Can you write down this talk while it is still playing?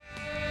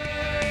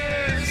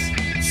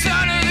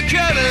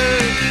Kevin.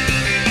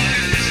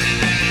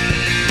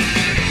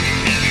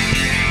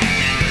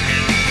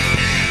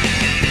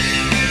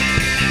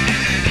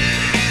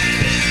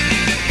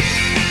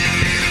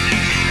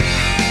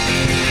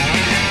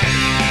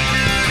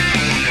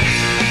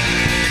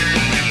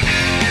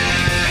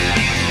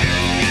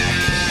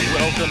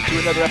 Welcome to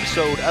another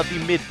episode of the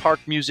Mid Park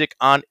Music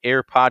on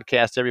Air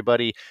podcast,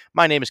 everybody.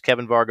 My name is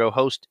Kevin Vargo,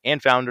 host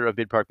and founder of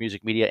Mid Park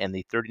Music Media and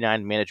the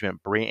 39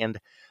 Management brand.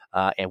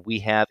 And we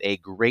have a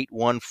great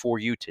one for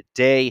you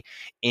today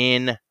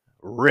in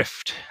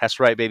Rift.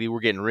 That's right, baby. We're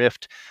getting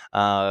Rift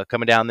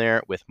coming down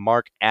there with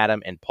Mark,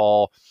 Adam, and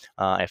Paul.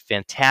 A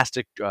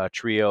fantastic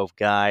trio of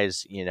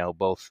guys,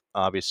 both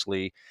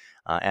obviously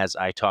as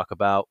I talk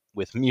about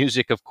with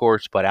music, of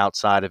course, but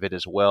outside of it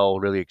as well.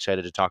 Really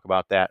excited to talk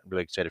about that.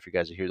 Really excited for you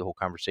guys to hear the whole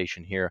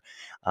conversation here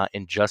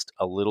in just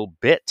a little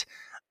bit.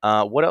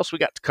 What else we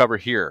got to cover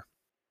here?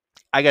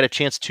 I got a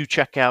chance to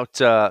check out,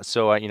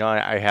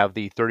 I have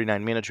the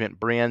 39 Management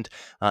brand,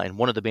 and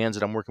one of the bands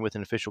that I'm working with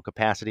in official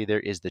capacity there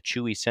is the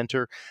Chewy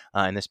Center.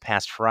 And this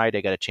past Friday,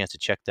 I got a chance to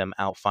check them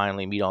out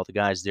finally, meet all the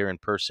guys there in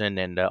person,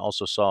 and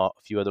also saw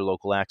a few other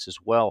local acts as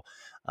well,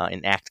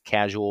 in Act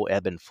Casual,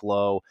 Ebb and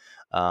Flow.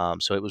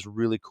 So it was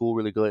really cool,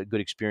 really good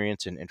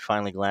experience, and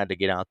finally glad to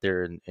get out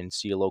there and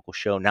see a local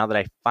show. Now that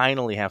I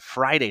finally have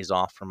Fridays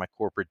off from my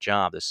corporate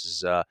job, this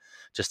is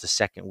just the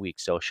second week,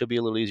 so it should be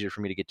a little easier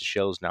for me to get to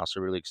shows now, so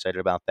really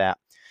excited about that.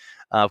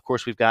 Of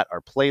course, we've got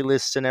our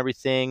playlists and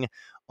everything,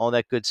 all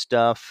that good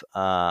stuff.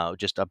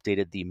 Just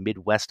updated the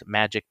Midwest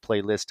Magic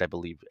playlist, I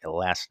believe,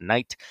 last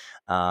night.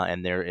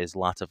 And there is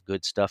lots of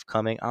good stuff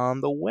coming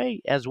on the way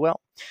as well.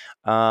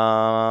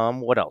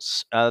 What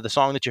else? The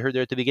song that you heard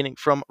there at the beginning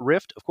from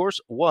Rift, of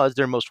course, was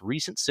their most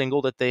recent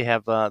single that they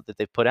have that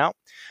they've put out.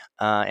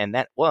 And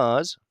that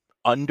was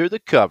Under the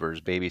Covers,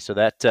 baby. So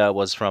that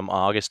was from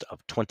August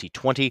of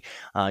 2020.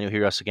 You'll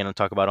hear us again and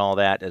talk about all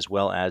that, as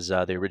well as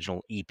the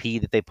original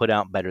EP that they put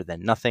out, Better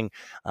Than Nothing,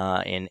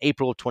 in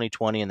April of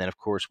 2020. And then, of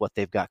course, what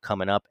they've got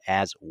coming up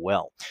as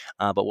well.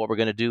 But what we're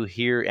going to do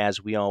here,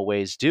 as we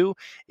always do,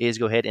 is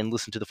go ahead and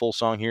listen to the full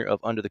song here of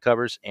Under the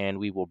Covers, and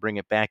we will bring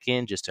it back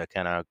in just to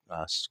kind of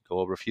go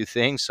over a few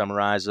things,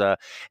 summarize,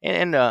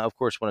 and of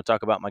course, want to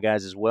talk about my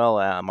guys as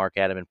well, Mark,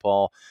 Adam, and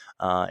Paul,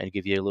 and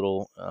give you a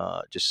little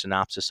just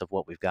synopsis of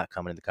what we've got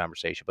coming in the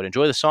conversation. But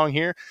enjoy the song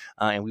here,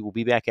 and we will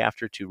be back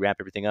after to wrap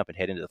everything up and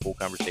head into the full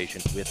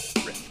conversation with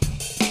Rick.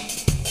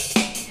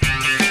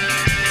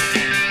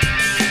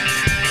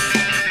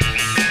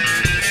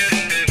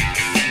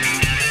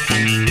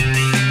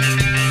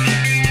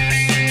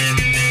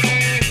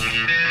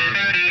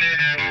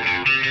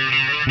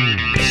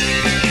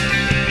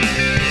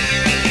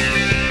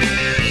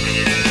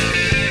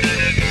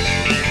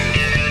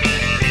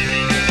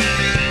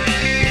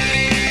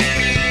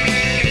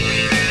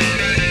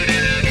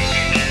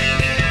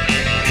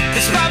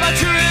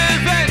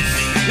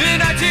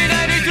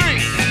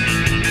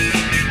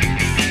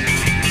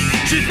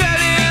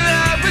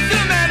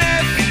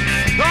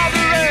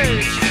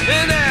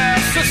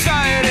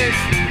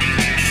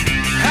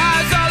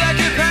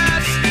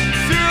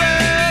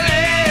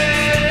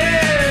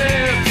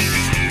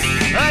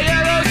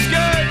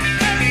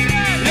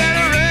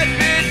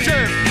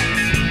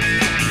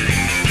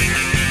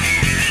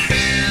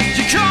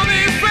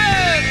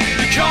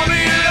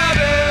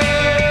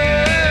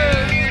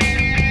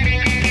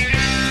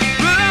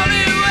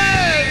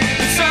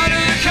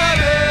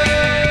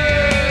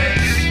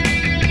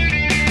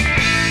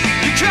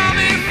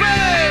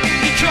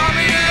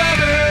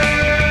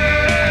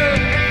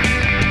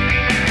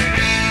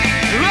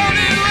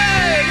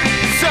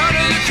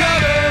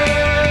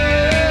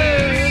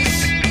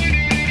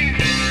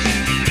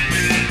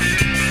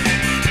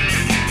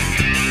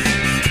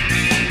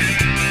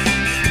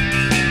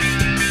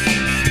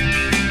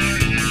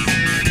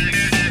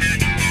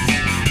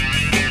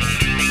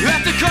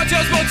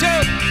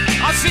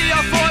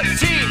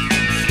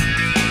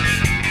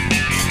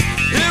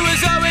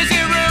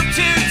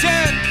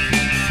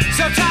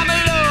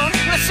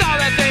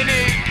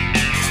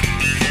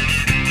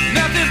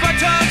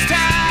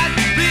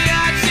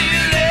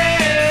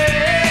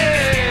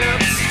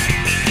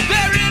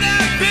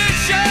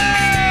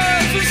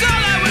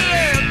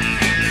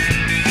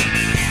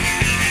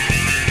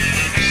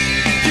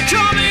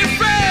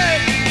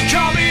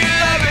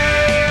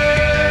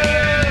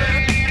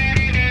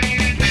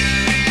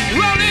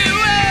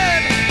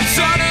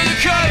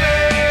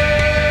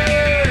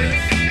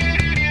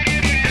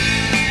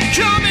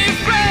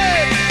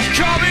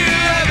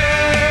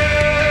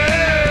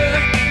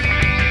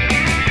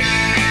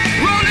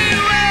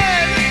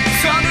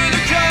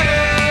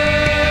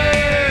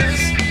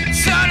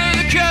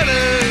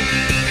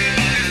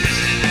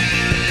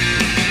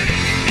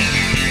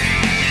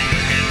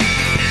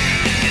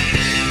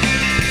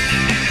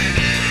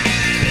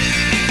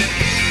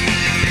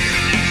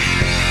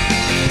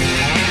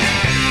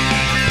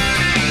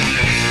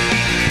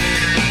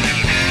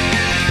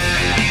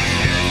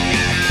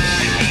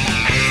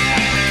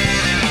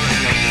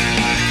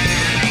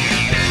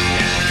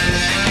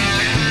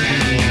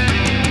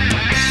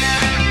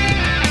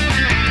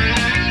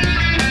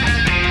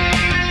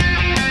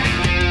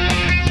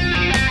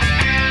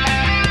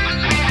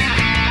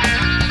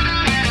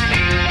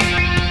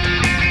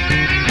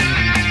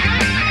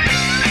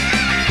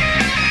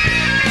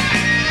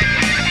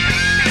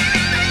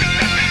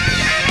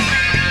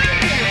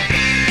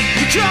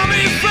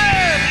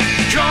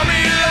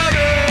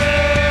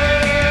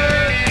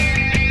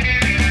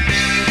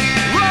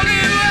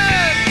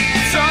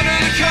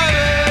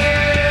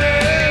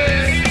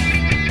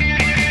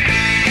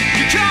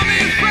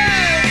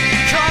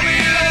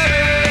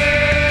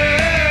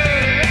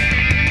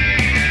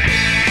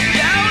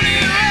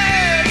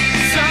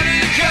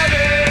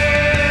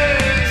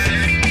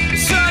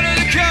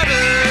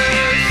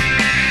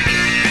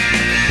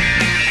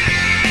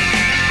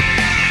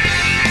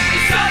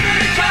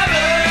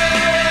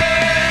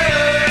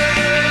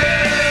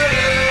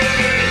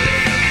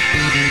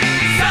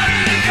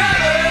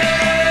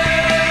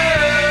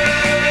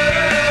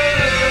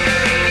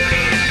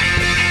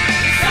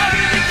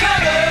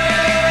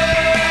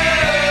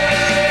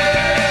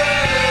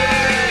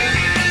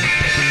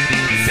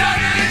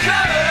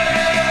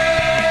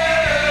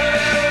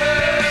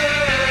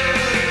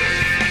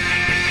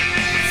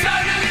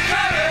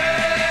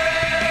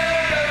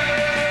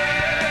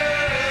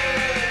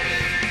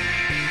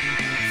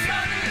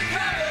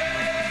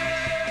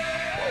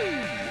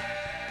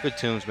 good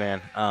tunes,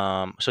 man.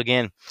 So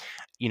again,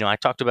 I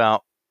talked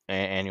about,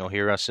 and you'll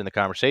hear us in the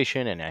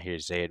conversation, and I hear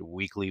say it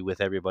weekly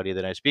with everybody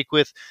that I speak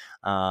with.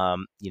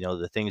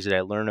 The things that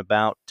I learn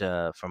about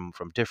from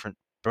some different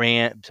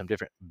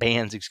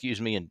bands,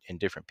 excuse me, and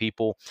different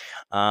people.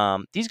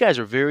 These guys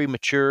are very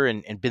mature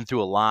and been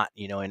through a lot,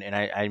 and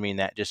I mean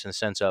that just in the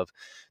sense of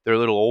they're a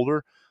little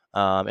older,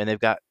 and they've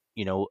got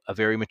a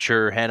very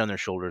mature head on their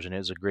shoulders, and it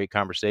was a great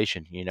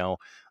conversation.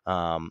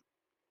 Um,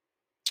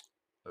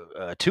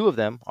 Two of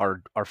them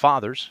are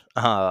fathers,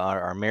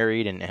 are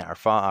married and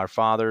are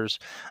fathers,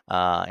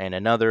 and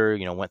another,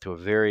 went through a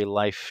very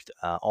life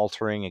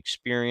altering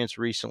experience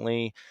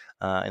recently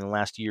in the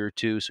last year or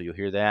two. So you'll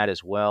hear that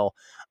as well.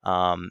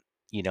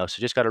 So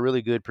just got a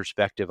really good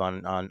perspective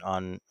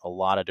on a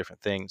lot of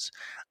different things.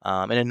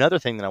 And another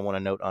thing that I want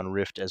to note on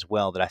Rift as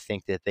well that I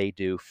think that they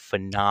do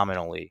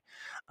phenomenally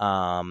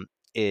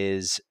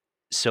is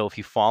so if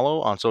you follow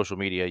on social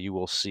media, you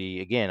will see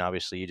again.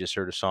 Obviously, you just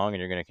heard a song, and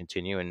you're going to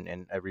continue.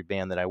 And every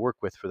band that I work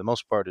with, for the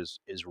most part, is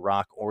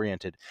rock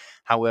oriented.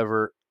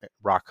 However,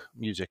 rock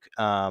music.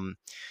 The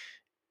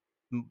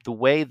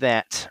way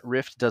that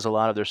Rift does a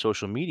lot of their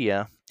social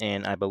media,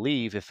 and I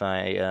believe, if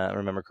I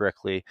remember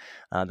correctly,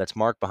 that's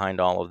Mark behind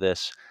all of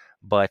this.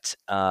 But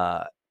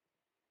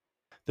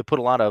they put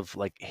a lot of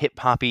like hip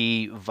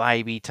hoppy,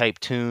 vibey type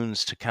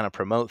tunes to kind of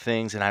promote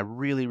things, and I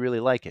really, really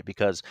like it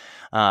because.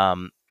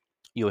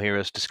 You'll hear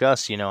us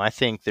discuss, I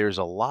think there's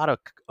a lot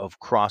of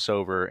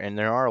crossover, and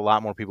there are a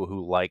lot more people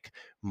who like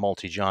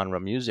multi-genre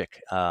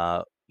music,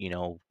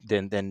 than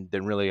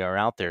really are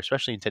out there,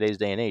 especially in today's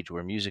day and age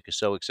where music is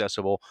so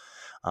accessible.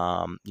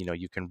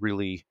 You can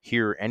really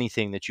hear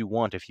anything that you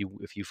want if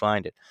you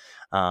find it.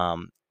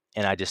 And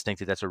I just think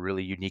that that's a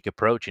really unique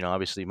approach.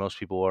 Obviously, most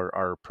people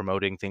are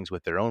promoting things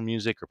with their own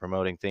music or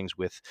promoting things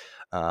with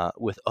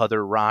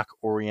other rock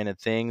oriented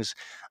things.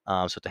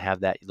 So to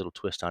have that little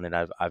twist on it,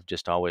 I've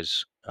just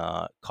always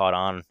caught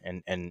on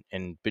and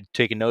been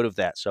taking note of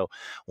that. So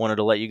wanted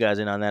to let you guys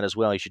in on that as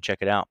well. You should check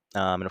it out.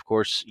 And of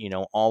course,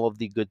 all of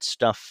the good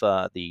stuff,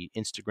 the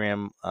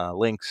Instagram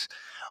links,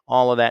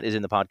 all of that is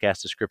in the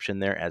podcast description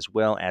there as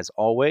well as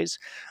always.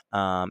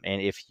 And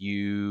if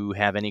you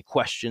have any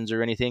questions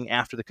or anything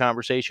after the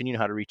conversation, you know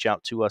how to reach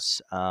out to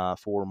us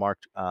for Mark,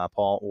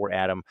 Paul, or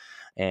Adam.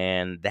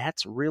 And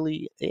that's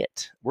really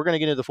it. We're going to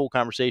get into the full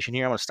conversation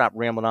here. I'm going to stop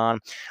rambling on.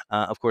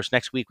 Of course,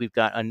 next week we've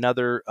got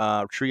another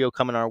trio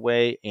coming our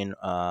way in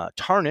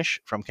Tarnish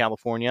from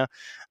California.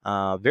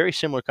 Very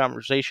similar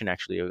conversation,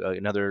 actually.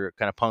 Another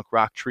kind of punk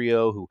rock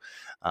trio who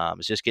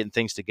is just getting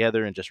things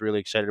together and just really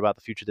excited about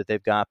the future that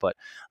they've got. But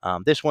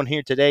this one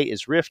here today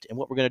is Rift, and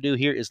what we're going to do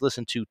here is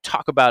listen to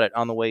Talk About It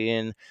on the way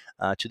in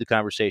to the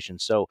conversation.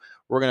 So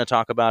we're going to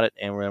talk about it,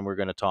 and then we're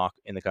going to talk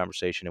in the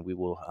conversation, and we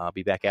will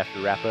be back after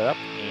to wrap it up.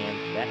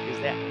 And that is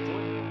that.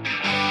 Enjoy.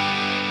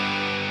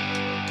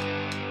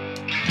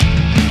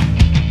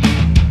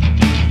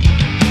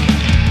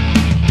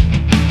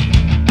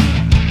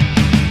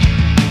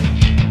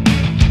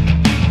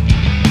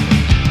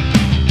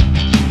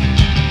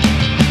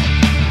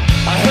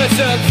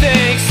 Some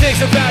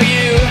things about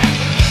you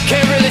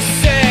can't really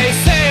say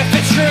if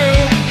they're true.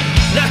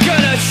 Not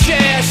gonna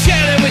share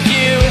them with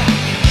you,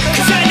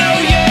 'cause I know,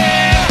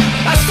 yeah,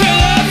 I still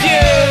love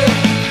you.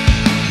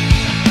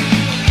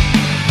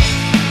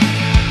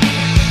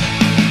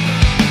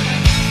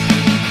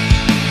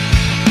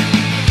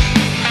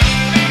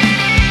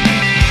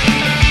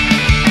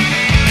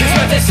 Cause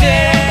what they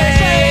say,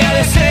 yeah,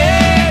 they say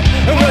it.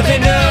 And what they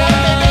know,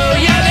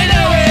 yeah, they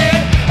know it.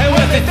 And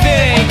what they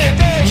think,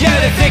 yeah,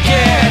 they think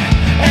it.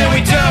 And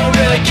we don't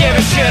really give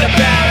a shit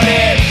about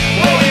it.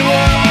 What we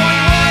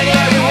want,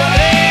 yeah, we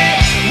want it.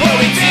 What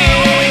we do,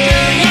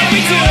 yeah, we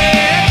do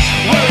it.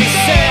 What we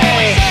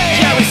say,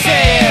 yeah, we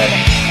say it.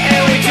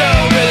 And we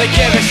don't really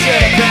give a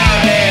shit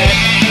about it.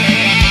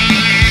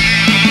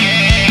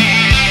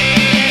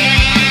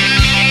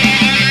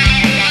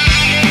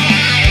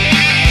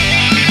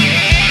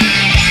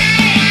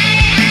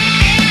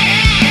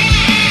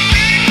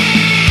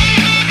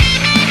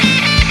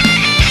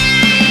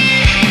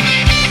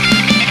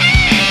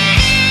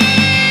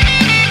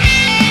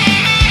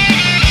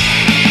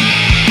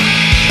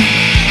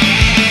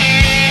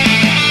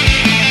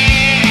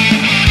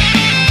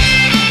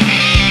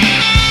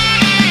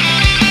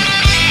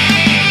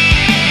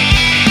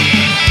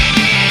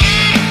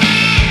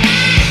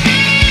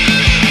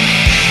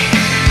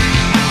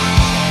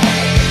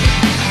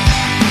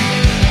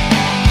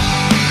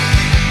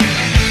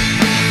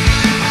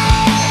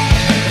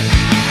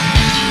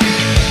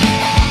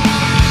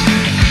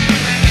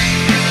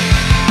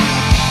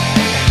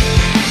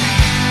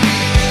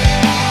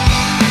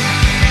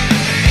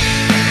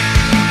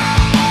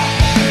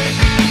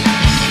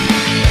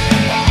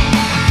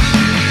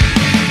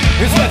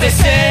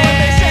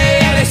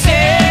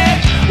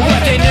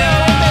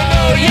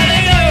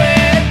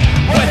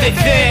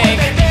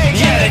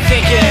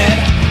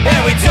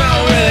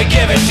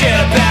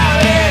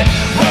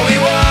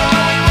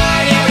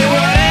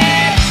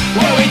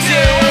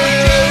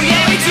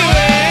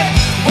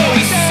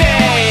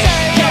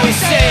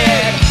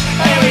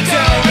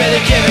 Don't really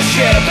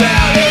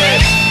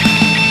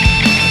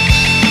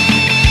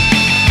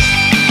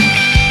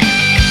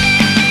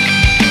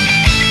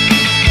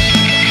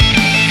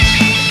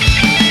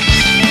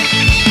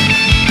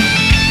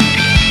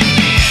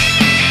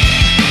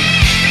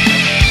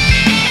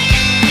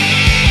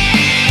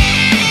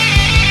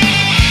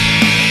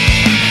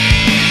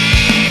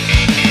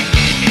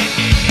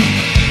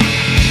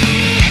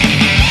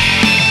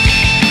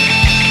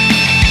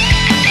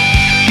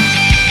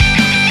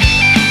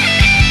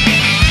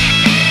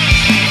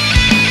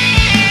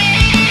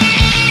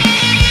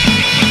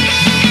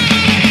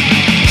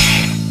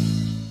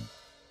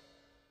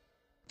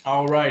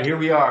right, here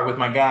we are with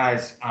my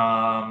guys.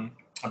 I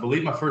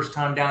believe my first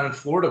time down in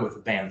Florida with the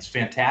band. It's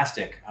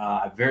fantastic.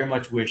 I very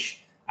much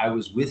wish I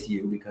was with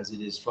you because it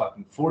is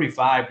fucking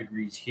 45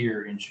 degrees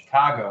here in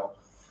Chicago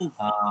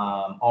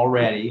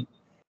already.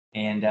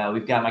 And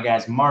we've got my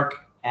guys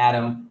Mark,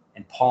 Adam,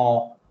 and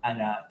Paul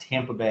in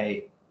Tampa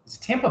Bay. Is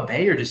it Tampa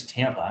Bay or just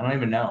Tampa? I don't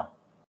even know.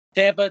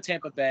 Tampa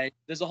Bay.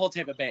 There's a whole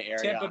Tampa Bay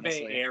area. Tampa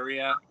Bay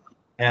area.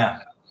 Yeah,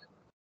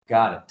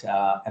 got it.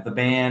 At the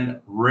band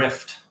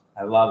Rift.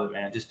 I love it,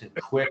 man. Just a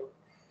quick.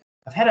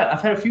 I've had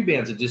a few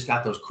bands that just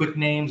got those quick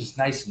names. It's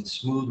nice and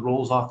smooth,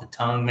 rolls off the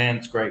tongue, man.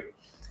 It's great.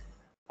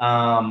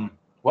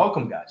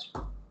 Welcome, guys.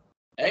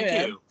 Hey, Thank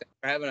man. you. Thanks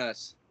for having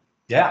us.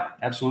 Yeah,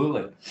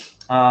 absolutely.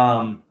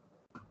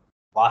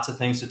 Lots of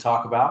things to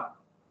talk about.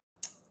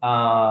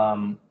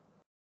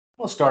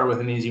 We'll start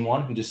with an easy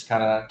one and just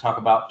kind of talk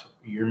about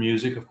your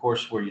music, of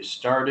course, where you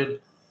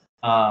started.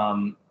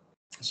 So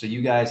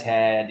you guys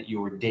had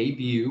your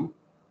debut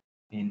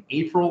in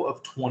April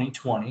of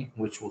 2020,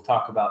 which we'll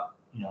talk about,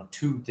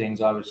 two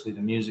things, obviously,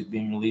 the music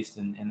being released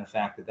and the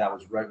fact that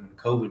was right when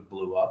COVID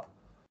blew up.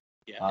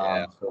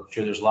 Yeah. So I'm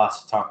sure there's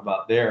lots to talk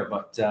about there.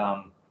 But,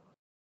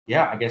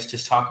 I guess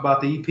just talk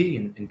about the EP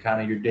and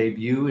kind of your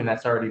debut, and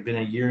that's already been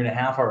a year and a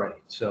half already.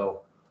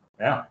 So,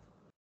 yeah.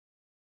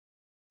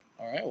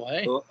 All right. Well,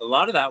 hey. Well, a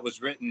lot of that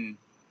was written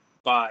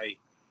by,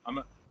 I'm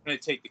going to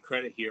take the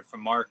credit here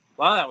from Mark.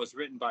 A lot of that was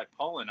written by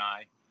Paul and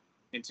I.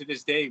 And to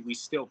this day, we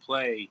still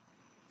play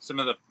some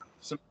of the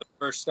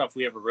first stuff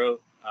we ever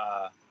wrote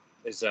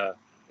as a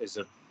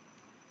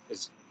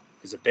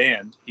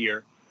band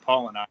here.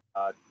 Paul and I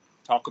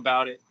talk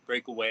about it,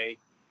 break away,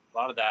 a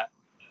lot of that.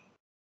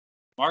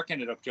 Mark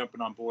ended up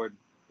jumping on board,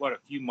 a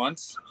few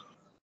months,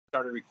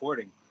 started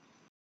recording.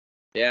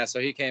 Yeah, so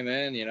he came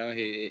in,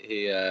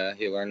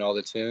 he learned all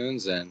the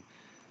tunes and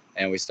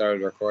we started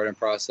the recording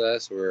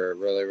process. We were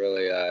really,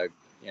 really,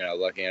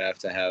 lucky enough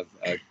to have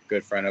a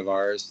good friend of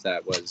ours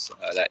that was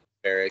that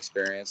very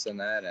experienced in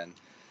that. And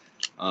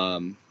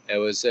it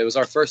was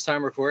our first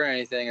time recording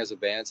anything as a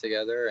band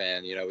together.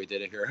 And, we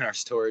did it here in our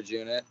storage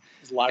unit.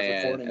 It was live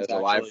recordings, it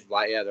was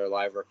they're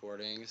live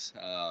recordings.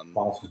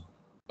 Awesome.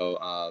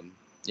 So,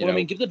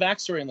 give the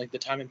backstory and the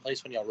time and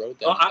place when y'all wrote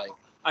that. Well,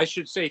 I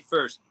should say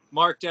first,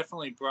 Mark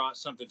definitely brought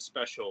something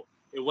special.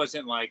 It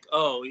wasn't like,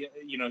 he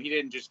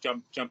didn't just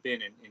jump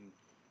in and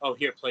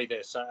here, play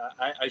this.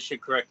 I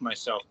should correct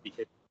myself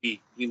because we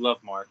love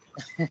Mark.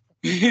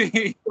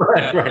 Right.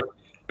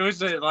 It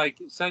was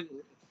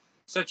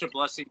such a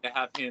blessing to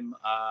have him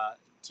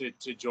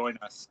to join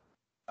us,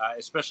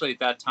 especially at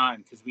that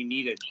time because we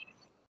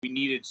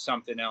needed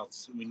something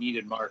else. We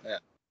needed Mark. Yeah.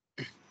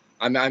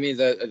 I mean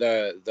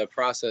the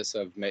process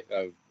of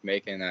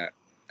making that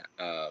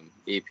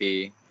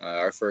EP,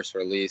 our first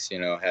release,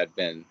 had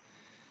been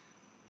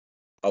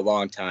a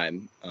long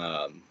time.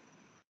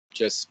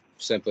 Just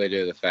simply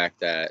due to the fact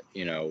that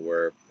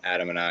we're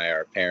Adam and I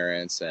are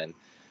parents, and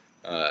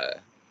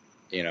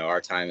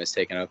our time is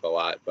taken up a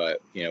lot.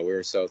 But we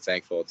were so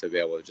thankful to be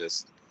able to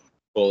just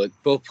pull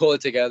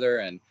it together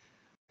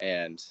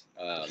and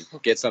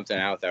get something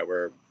out that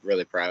we're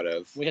really proud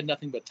of. We had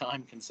nothing but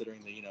time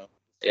considering the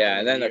Yeah,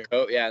 and then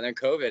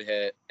COVID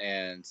hit,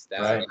 and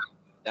that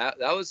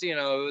was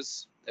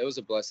it was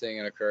a blessing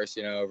and a curse.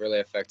 It really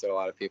affected a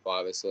lot of people,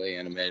 obviously,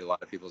 and it made a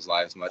lot of people's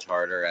lives much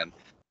harder. And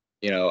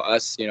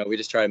us, we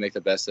just try to make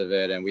the best of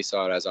it, and we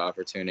saw it as an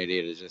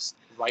opportunity to just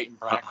write and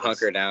practice,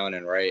 hunker down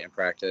and write and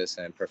practice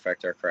and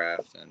perfect our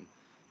craft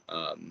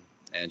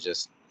and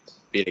just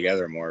be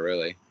together more,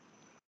 really.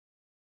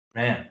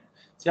 Man.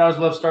 See, I always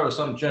love to start with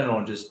something general,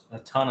 and just a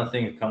ton of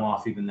things come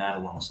off even that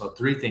alone. So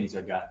 3 things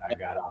I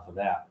got off of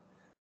that.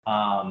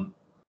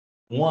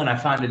 One, I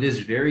find it is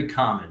very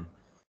common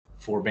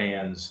for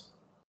bands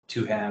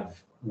to have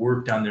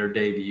worked on their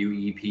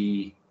debut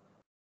EP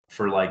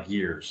for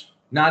years.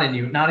 Not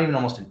even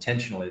almost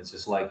intentionally. It's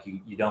just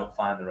you don't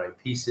find the right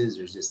pieces.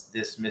 There's just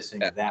this missing,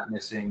 that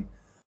missing.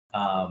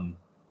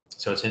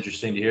 So it's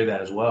interesting to hear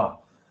that as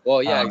well.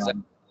 Well, yeah,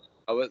 exactly.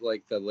 I would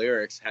the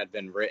lyrics had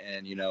been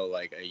written,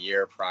 a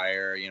year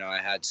prior. I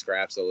had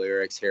scraps of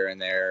lyrics here and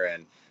there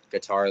and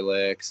guitar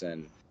licks,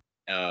 and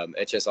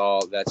it's just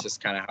that's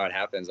just kind of how it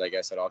happens. I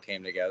guess it all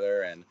came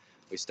together, and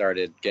we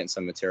started getting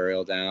some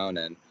material down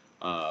and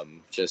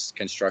just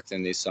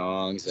constructing these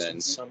songs.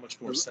 And so much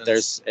more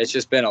sense. It's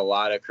just been a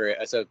lot of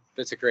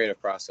it's a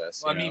creative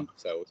process. Well, I mean,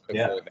 so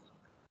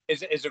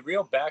is a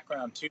real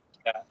background to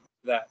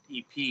that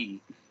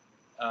EP.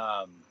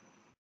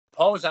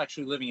 Paul was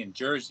actually living in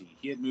Jersey.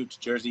 He had moved to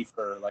Jersey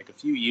for a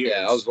few years.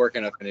 Yeah, I was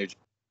working up in New Jersey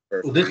for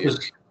a few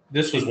years.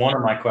 This was one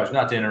of my questions,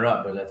 not to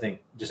interrupt, but I think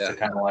just to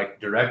kind of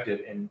direct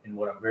it and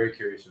what I'm very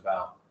curious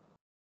about.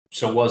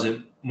 So was it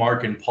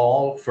Mark and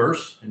Paul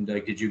first? And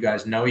did you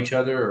guys know each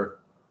other? Or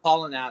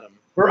Paul and Adam.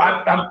 Or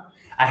I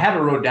have it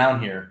wrote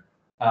down here.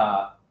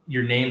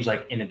 Your name's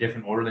in a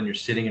different order than you're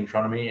sitting in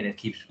front of me, and it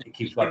keeps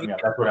fucking me up.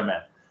 That's what I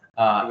meant.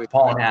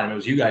 Paul and Adam, it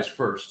was you guys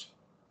first.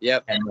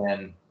 Yep. And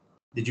then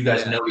did you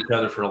guys know each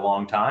other for a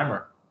long time,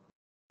 or?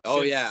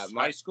 Oh Since yeah,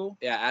 high school.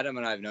 Yeah, Adam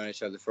and I have known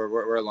each other for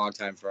we're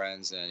longtime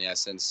friends, and yeah,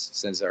 since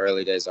the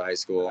early days of high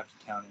school,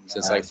 Counting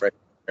since that. like freshman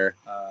year.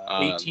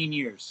 18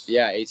 years.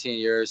 Yeah, 18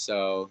 years.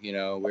 So he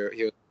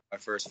was my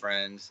first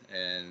friend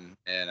in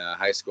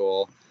high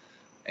school,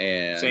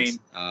 and Same.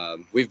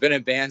 We've been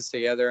in bands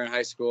together in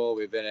high school.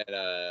 We've been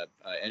in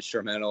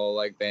instrumental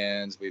like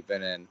bands. We've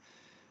been in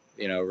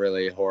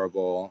really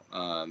horrible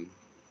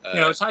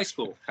It's high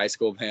school. high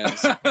school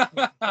bands. Yeah,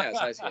 it's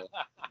high school.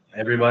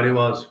 Everybody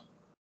was.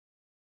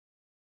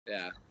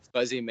 Yeah,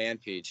 Fuzzy Man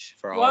Peach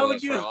for Why all would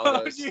those. you? For all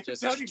those.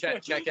 Just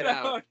check it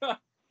out.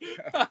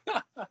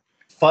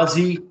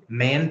 Fuzzy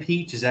Man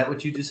Peach, is that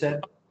what you just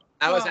said?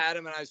 That was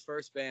Adam and I's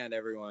first band.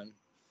 Everyone,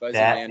 Fuzzy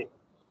That Man.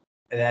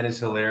 that is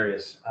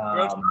hilarious.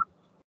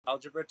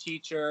 Algebra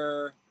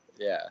teacher.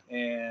 Yeah.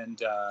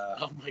 And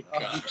Oh my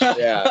gosh.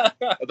 Yeah.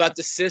 About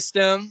the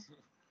system.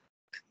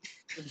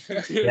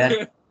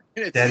 That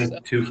is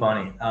too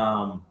funny.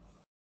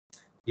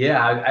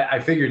 Yeah, I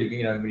figured,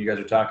 when you guys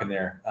were talking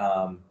there,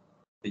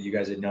 that you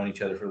guys had known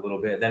each other for a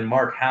little bit. Then,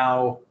 Mark,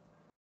 how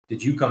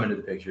did you come into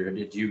the picture?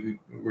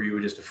 Were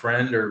you just a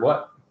friend or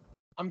what?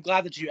 I'm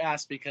glad that you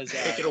asked because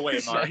Take it away,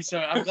 Mark. So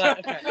I'm glad.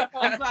 Okay.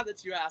 I'm glad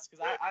that you asked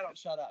because I don't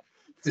shut up.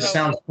 This So-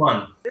 sounds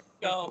fun.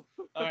 Go.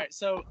 All right,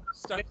 so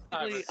Start the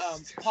basically,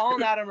 timer. Paul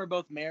and Adam are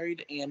both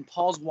married, and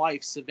Paul's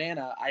wife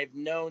Savannah I've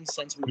known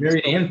since we were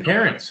Married and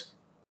parents.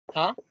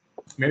 Huh?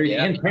 Married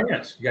Yeah. and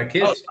parents. You got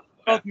kids.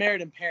 both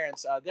married and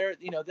parents. They're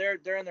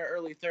they're in their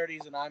early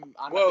 30s, and I'm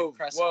Whoa, at the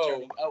crescent whoa.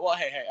 turning. Well,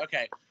 hey,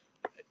 okay.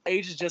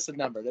 Age is just a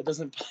number. That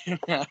doesn't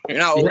matter. You're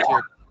not old.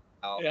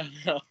 Yeah.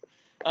 Yeah.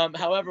 No.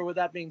 However, with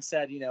that being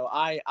said,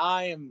 I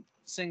am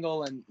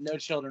single and no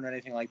children or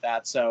anything like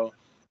that. So,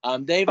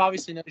 they've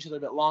obviously known each other a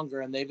bit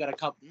longer, and they've got a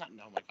couple. Oh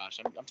my gosh,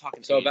 I'm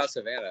talking. So age. about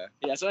Savannah.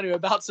 Yeah. So anyway,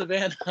 about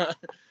Savannah,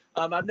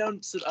 I've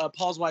known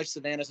Paul's wife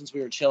Savannah since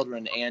we were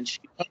children, and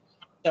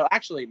so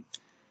actually,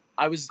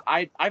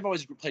 I've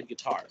always played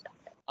guitar,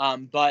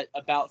 but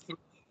about 3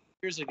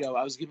 years ago,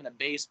 I was given a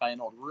bass by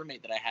an old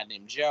roommate that I had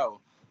named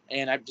Joe,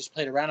 and I just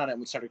played around on it and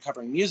we started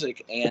covering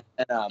music, and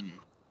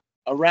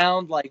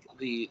around like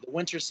the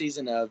winter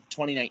season of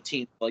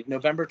 2019, like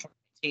November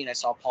 2019, I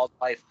saw Paul's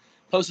wife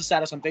post a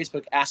status on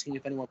Facebook asking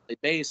if anyone played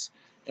bass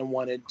and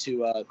wanted to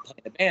play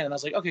in a band, and I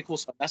was like, okay, cool.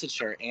 So I messaged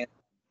her, and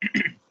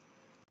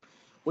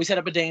we set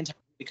up a day and time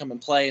to come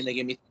and play, and they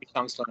gave me 3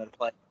 songs to learn how to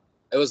play.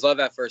 It was love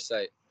at first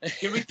sight.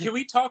 Can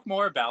we talk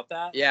more about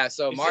that? Yeah.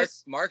 So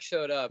Is Mark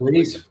showed up.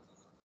 Please.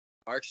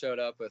 Mark showed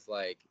up with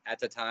at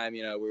the time,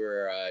 we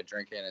were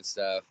drinking and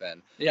stuff,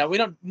 and Yeah, we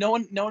don't. No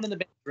one in the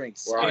band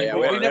drinks. We're all- yeah,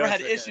 we we're- never we're had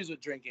drinking. issues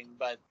with drinking,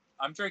 but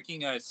I'm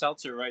drinking a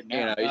seltzer right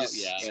now. you Oh, just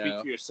yeah.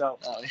 Speak for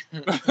yourself.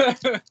 you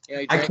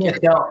I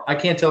drink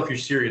can't tell if you're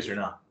serious or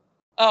not.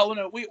 oh well,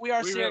 no, we are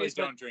We really serious.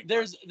 don't but drink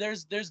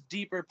there's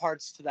deeper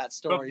parts to that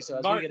story. So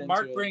as we get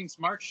into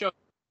Mark showed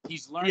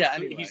he's learned Yeah,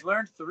 three, anyway. he's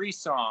learned 3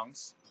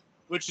 songs,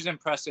 which is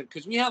impressive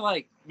because we had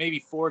like maybe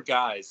 4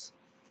 guys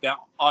that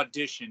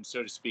auditioned,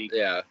 so to speak,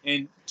 Yeah.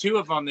 and 2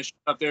 of them that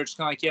up there just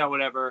kind of like, yeah,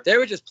 whatever. They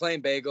were just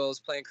plain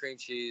bagels, plain cream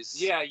cheese.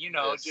 Yeah,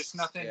 just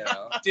nothing.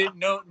 Did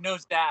no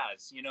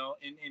zazz,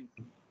 and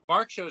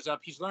Mark shows up.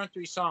 He's learned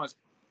 3 songs,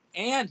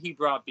 and he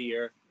brought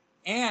beer,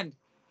 and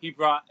he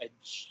brought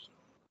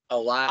A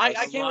lot. I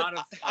of- came with-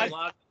 a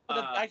lot.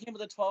 I came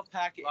with a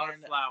 12-pack lot of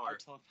and flour.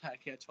 a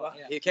 12-pack. Yeah, 12.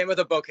 Yeah. He came with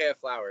a bouquet of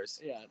flowers.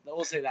 Yeah,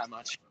 we'll say that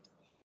much.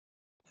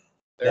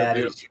 They were That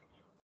beautiful.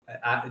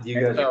 is, you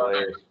guys are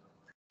hilarious.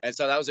 And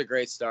so that was a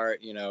great start.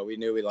 We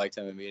knew we liked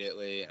him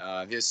immediately.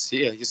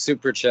 He's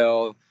super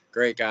chill,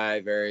 great guy,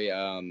 very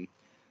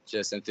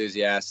just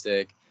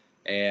enthusiastic.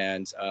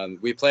 And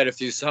we played a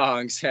few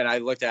songs, and I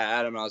looked at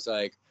Adam and I was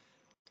like,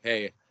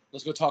 "Hey,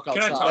 Let's go talk Can I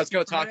outside. talk? let's go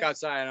for a talk minute?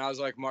 outside." And I was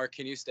like, "Mark,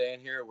 can you stay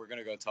in here? We're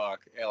gonna go talk."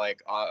 And I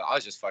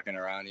was just fucking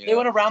around. They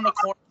went around the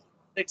corner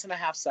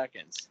 6.5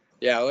 seconds.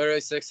 Yeah,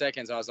 literally 6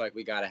 seconds. I was like,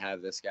 "We gotta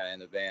have this guy in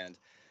the band,"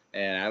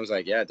 and I was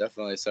like, "Yeah,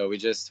 definitely." So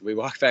we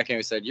walked back in.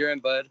 We said, "You're in,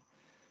 bud."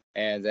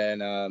 And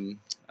then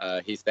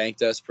he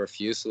thanked us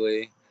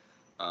profusely,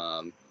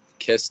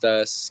 kissed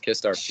us,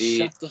 kissed our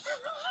feet.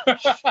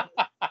 Shut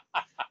the-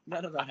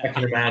 None of that I happened.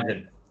 can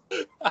imagine.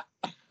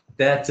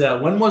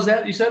 That when was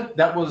that? You said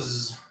that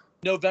was.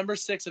 November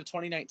 6th of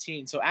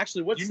 2019. So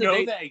actually, what's You the know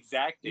date? the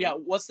exact date. Yeah,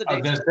 what's the I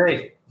was date? gonna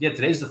say. Yeah,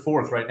 today's the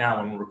 4th right now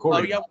when we're Oh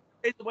recording. yeah, 2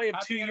 days away of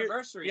Happy 2 years.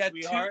 anniversary, Yeah,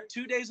 sweetheart.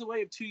 2 days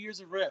away of 2 years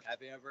of Riff.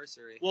 Happy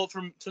anniversary. Well,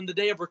 from the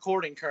day of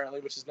recording currently,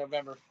 which is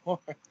November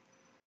 4th.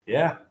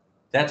 Yeah,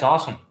 that's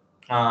awesome.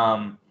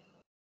 Yeah,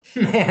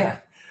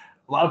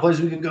 a lot of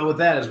places we can go with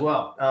that as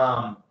well.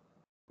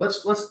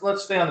 Let's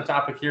stay on the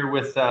topic here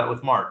with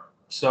Mark.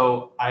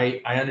 So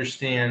I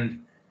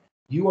understand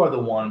you are the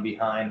one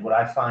behind what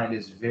I find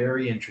is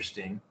very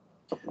interesting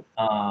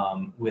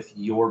with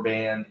your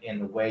band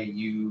and the way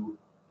you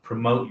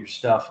promote your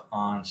stuff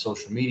on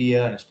social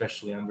media, and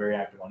especially I'm very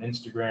active on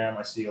Instagram.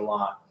 I see a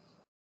lot.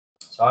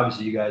 So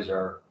obviously you guys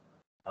are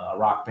a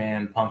rock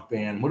band, punk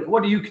band.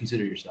 What do you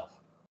consider yourself?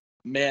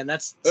 Man,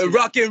 that's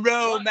Rock and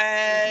roll,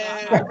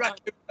 man. Rock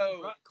and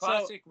roll.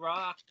 Classic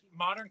rock,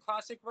 modern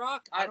classic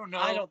rock. I don't know.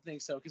 I don't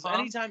think so, because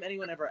anytime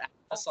anyone ever asks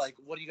us, like,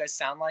 what do you guys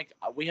sound like,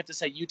 we have to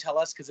say, you tell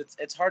us, because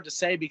it's hard to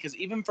say, because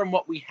even from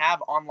what we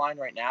have online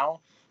right now,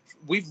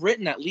 we've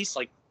written at least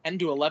like 10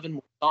 to 11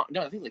 more songs.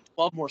 No, I think like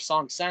 12 more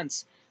songs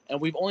since,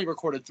 and we've only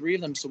recorded 3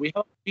 of them. So we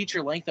have a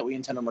feature length that we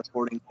intend on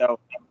recording. So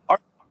our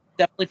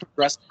definitely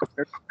progressed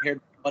compared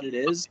to what it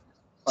is.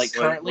 Like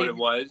currently, what it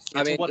was.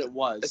 I mean, what it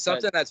was. It's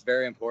something that's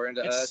very important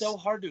to us. It's so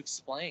hard to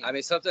explain. I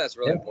mean, something that's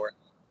really important,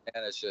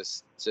 and it's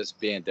just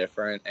being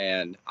different,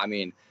 and I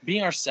mean,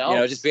 being ourselves. You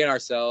know, just being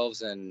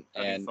ourselves and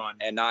fun.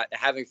 and not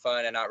having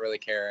fun and not really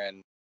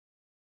caring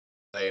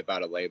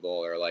about a label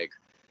or like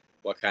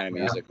what kind of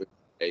music we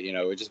play. You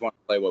know, we just want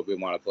to play what we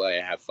want to play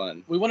and have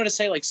fun. We wanted to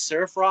say like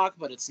surf rock,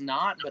 but it's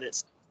not. But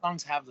it's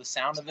songs have the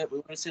sound of it. We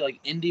want to say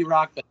like indie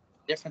rock, but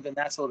different than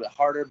that. It's a little bit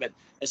harder, but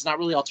it's not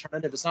really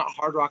alternative. It's not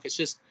hard rock. It's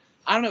just,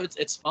 I don't know.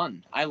 It's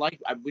fun.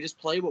 We just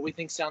play what we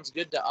think sounds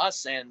good to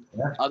us, and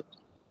others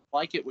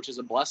like it, which is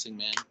a blessing,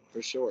 man,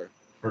 for sure.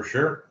 For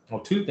sure.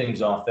 Well, 2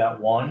 things off that.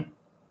 1,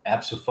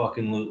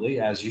 abso-fucking-lutely,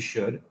 as you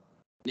should.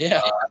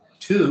 Yeah.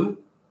 2,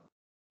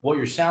 what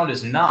your sound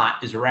is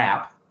not is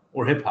rap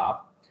or hip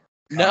hop.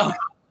 No.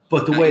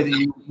 But the way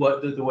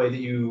that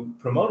you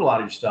promote a lot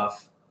of your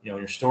stuff, you know,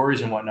 your stories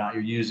and whatnot,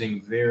 you're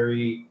using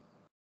very,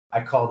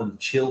 I call them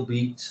chill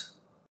beats.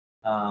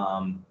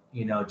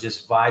 You know,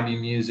 just vibey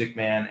music,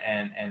 man.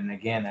 And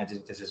again,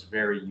 this is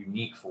very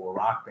unique for a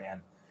rock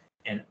band.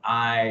 And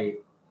I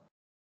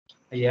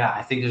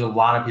think there's a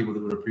lot of people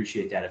that would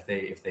appreciate that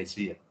if they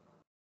see it.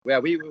 Yeah,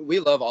 we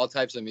love all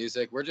types of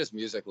music. We're just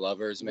music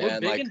lovers,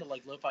 man. We're big into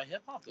like lo-fi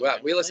hip hop. Well,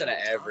 we listen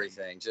to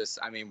everything. Just,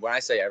 I mean, when I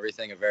say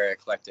everything, a very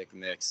eclectic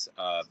mix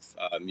of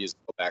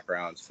musical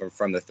backgrounds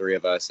from the 3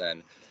 of us.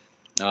 And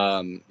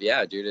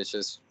yeah, dude, it's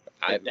just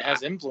it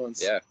has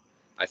influence. Yeah,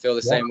 I feel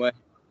the same way.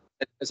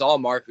 It's all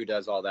Mark who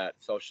does all that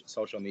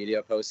social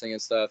media posting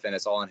and stuff, and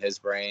it's all in his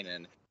brain.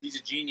 And he's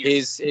a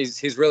genius.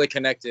 He's really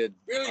connected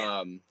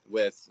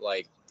with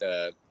like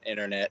the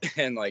internet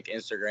and like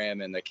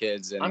Instagram and the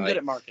kids. And I'm like, good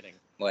at marketing.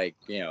 Like,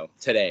 you know,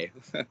 today.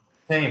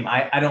 Same.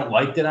 I don't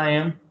like that I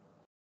am,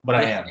 but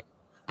I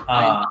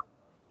am.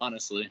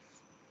 Honestly.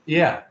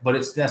 Yeah, but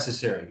it's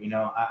necessary. You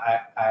know,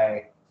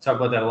 I talk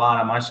about that a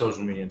lot on my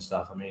social media and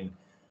stuff. I mean,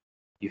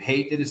 you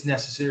hate that it's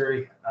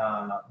necessary,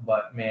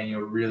 but man,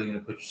 you're really going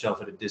to put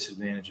yourself at a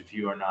disadvantage if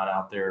you are not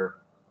out there,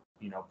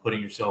 you know,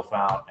 putting yourself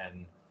out.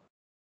 And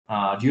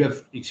do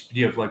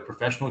you have like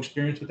professional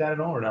experience with that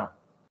at all, or no?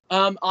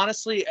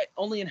 Honestly,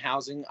 only in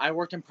housing. I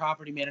worked in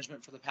property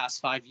management for the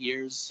past 5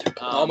 years.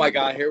 Oh my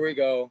God, here we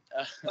go.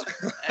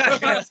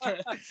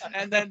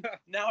 And then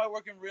now I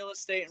work in real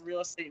estate and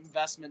real estate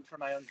investment for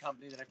my own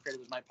company that I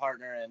created with my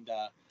partner. And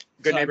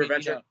Good Neighbor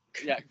Venture.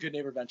 You know, yeah, Good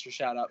Neighbor Venture,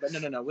 shout out. But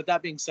no. With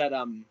that being said,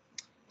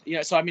 you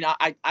know, so I mean,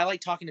 I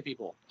like talking to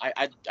people.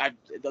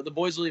 The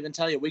boys will even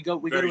tell you, we go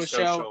to a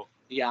show.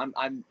 Yeah,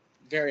 I'm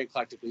very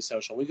eclectically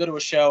social. We go to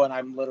a show and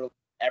I'm literally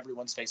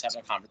everyone's face having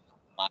a conversation.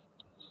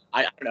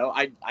 I don't know.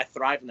 I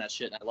thrive in that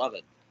shit and I love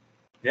it.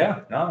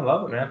 Yeah, no, I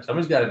love it, man.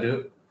 Somebody's got to do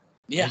it.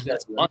 Yeah,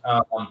 that's fun.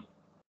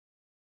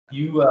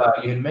 You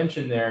had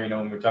mentioned there, you know,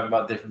 when we were talking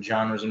about different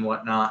genres and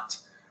whatnot,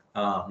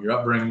 your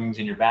upbringings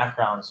and your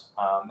backgrounds.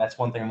 That's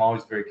one thing I'm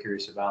always very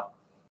curious about.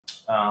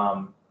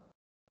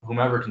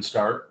 Whomever can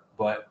start,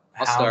 but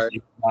I'll start.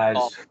 You guys,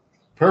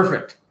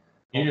 perfect.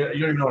 You don't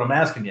even know what I'm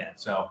asking yet.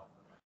 So,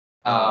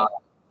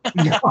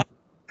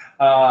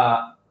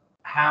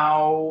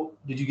 how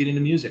did you get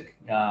into music,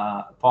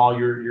 Paul?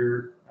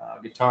 Your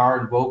guitar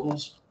and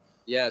vocals.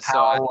 Yeah.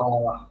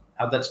 So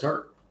how'd that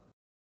start?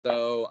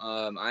 So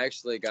I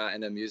actually got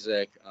into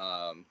music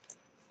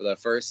for the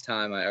first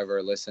time I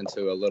ever listened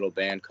to a little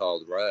band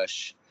called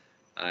Rush.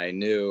 I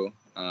knew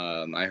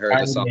I heard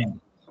the song.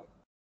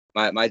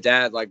 My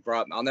dad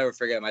I'll never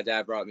forget. My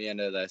dad brought me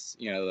into this,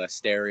 you know, the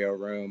stereo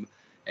room,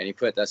 and he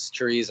put this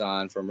Trees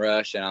on from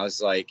Rush, and I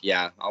was like,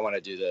 yeah, I want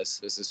to do this.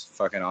 This is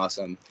fucking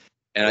awesome.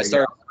 And I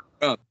started.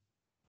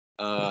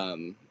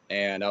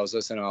 And I was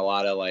listening to a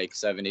lot of like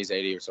 70s,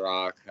 80s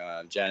rock,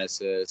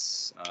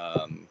 Genesis,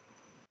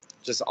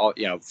 just all,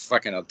 you know,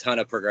 fucking a ton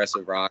of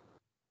progressive rock,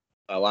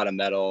 a lot of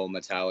metal,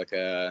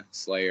 Metallica,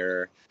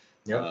 Slayer,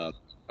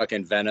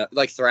 fucking Venom,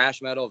 like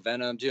thrash metal,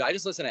 Venom. Dude, I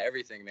just listened to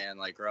everything, man.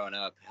 Like growing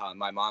up,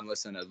 my mom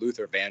listened to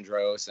Luther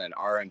Vandross and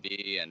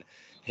R&B and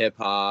hip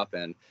hop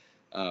and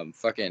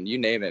fucking you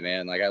name it,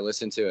 man. Like I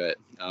listened to it.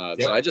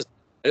 So I just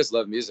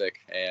love music,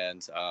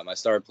 and I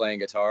started playing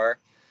guitar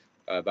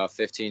about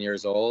 15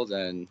 years old,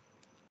 and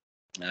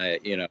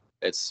you know,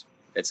 it's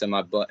in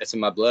my blood. It's in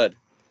my blood.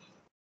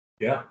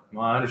 Yeah,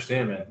 well, I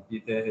understand, man.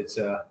 It's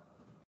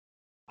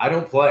I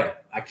don't play.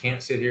 I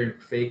can't sit here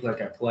and fake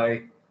like I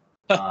play.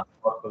 I've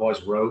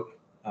always wrote.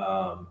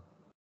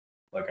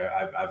 Like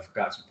I've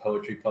got some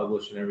poetry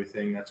published and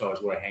everything. That's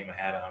always what I hang my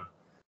hat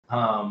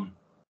on.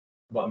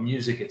 But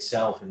music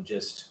itself, and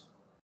just,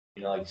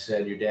 you know, like you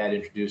said, your dad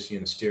introduced you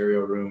in the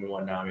stereo room and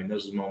whatnot. I mean,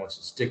 those are the moments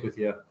that stick with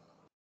you.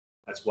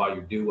 That's why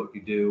you do what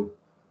you do.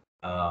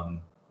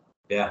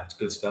 Yeah, it's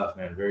good stuff,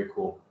 man. Very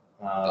cool.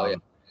 Oh, yeah.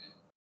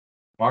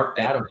 Mark,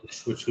 Adam,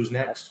 who's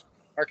next?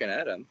 Mark and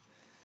Adam.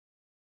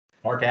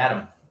 Mark,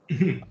 Adam.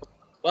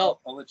 Well,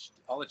 I'll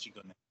let you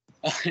go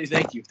next.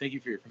 Thank you for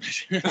your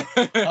permission.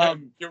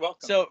 You're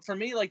welcome. So for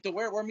me, like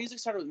where music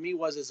started with me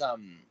was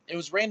it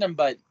was random,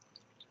 but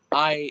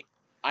I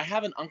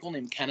have an uncle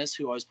named Kenneth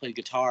who always played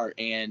guitar,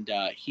 and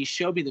he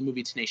showed me the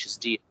movie Tenacious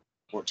D at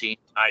 14.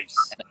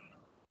 Nice.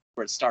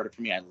 Where it started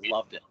for me. I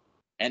loved it.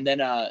 And then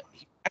he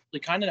was actually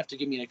kind enough to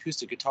give me an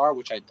acoustic guitar,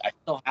 which I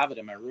still have it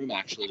in my room,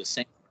 actually, the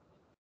same.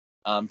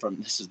 From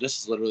this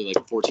is literally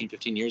like 14,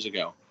 15 years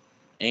ago.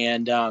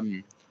 And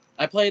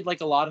I played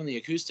like a lot on the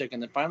acoustic,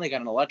 and then finally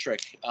got an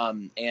electric.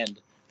 And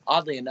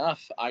oddly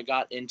enough, I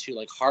got into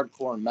like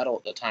hardcore and metal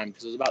at the time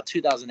because it was about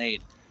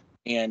 2008.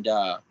 And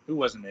who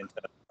wasn't into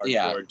hardcore?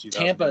 yeah,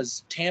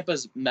 2008?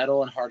 Tampa's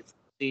metal and hardcore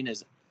scene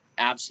is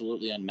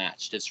absolutely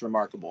unmatched. It's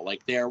remarkable.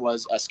 Like there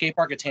was a skate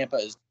park at Tampa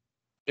is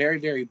very,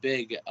 very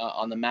big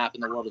on the map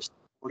in the world of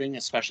skateboarding,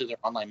 especially their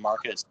online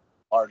market. It's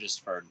the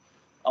largest for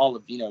all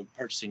of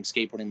purchasing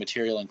skateboarding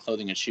material and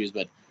clothing and shoes.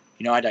 But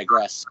I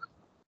digress.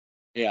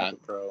 Yeah,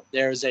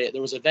 there was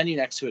a venue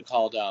next to it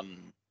called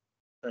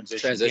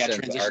Transitions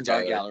Art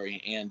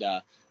Gallery, and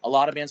a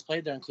lot of bands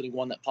played there, including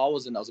one that Paul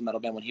was in. That was a metal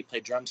band when he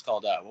played drums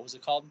called what was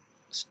it called?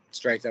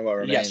 Strength and What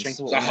Remains. Yeah, Strength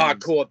and What Remains.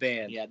 It's a hardcore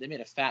band. Yeah, they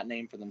made a fat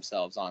name for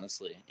themselves,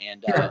 honestly.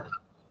 And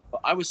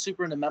I was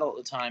super into metal at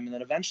the time, and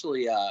then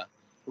eventually,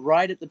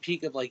 right at the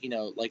peak of at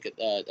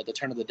the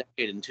turn of the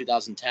decade in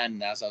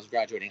 2010, as I was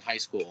graduating high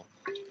school,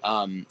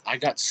 I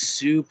got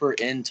super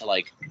into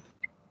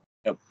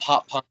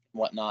pop punk and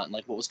whatnot, and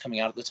what was coming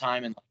out at the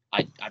time, and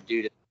I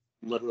dude, it's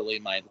literally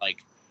my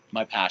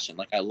passion.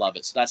 I love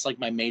it. So that's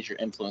my major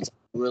influence.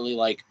 I really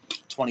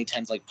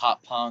 2010s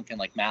pop punk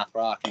and math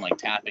rock and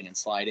tapping and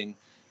sliding.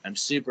 I'm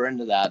super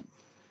into that.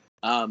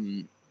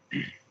 And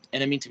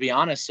I mean, to be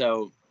honest,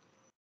 so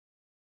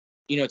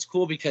it's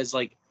cool because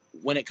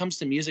when it comes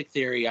to music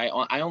theory,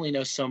 I only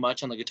know so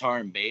much on the guitar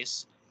and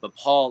bass, but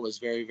Paul is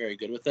very, very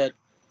good with it.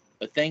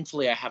 But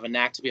thankfully, I have a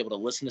knack to be able to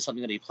listen to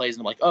something that he plays,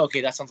 and I'm like, oh,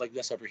 okay, that sounds like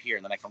this over here,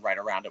 and then I can write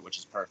around it, which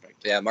is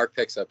perfect. Yeah, Mark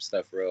picks up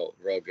stuff real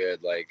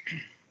good.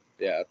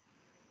 Yeah.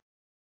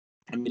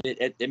 I mean,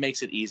 it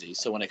makes it easy.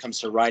 So when it comes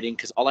to writing,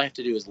 because all I have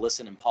to do is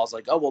listen, and Paul's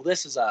like, oh, well,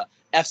 this is a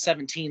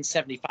F17,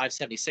 75,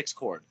 76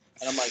 chord.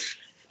 And I'm like,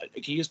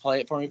 can you just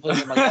play it for me,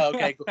 please? I'm like,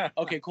 oh,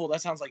 okay, cool.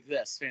 That sounds like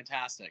this.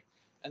 Fantastic.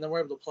 And then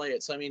we're able to play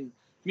it. So, I mean,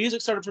 music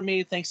started for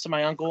me thanks to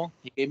my uncle.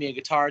 He gave me a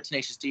guitar,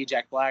 Tenacious D,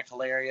 Jack Black,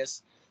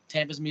 hilarious.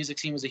 Tampa's music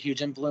scene was a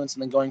huge influence.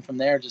 And then going from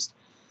there,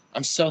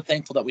 I'm so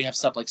thankful that we have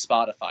stuff like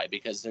Spotify,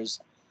 because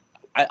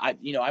I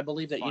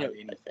believe that,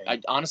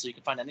 I honestly, you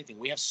can find anything.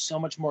 We have so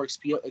much more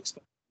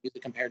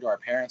music compared to our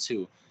parents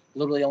who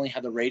literally only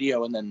had the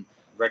radio and then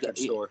record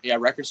store. Yeah,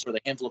 record store.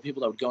 The handful of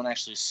people that would go and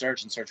actually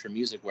search for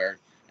music, where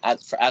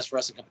as for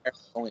us in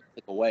comparison, only a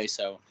click away.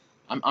 So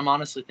I'm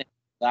honestly thankful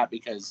for that,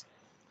 because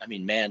I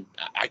mean, man,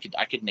 I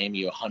could name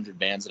you 100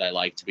 bands that I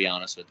like, to be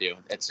honest with you.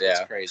 It's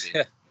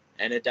crazy.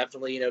 And it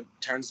definitely,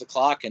 turns the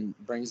clock and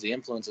brings the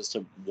influences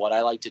to what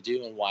I like to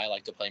do and why I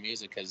like to play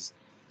music. Because,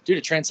 dude,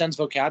 it transcends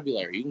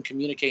vocabulary. You can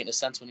communicate in a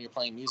sense when you're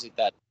playing music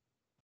that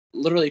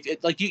literally,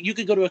 you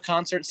could go to a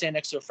concert and stand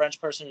next to a French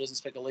person who doesn't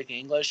speak a lick of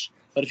English,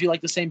 but if you like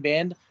the same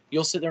band,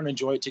 you'll sit there and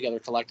enjoy it together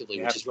collectively,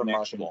 which is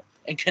remarkable.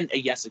 And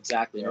yes,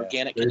 exactly, an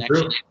organic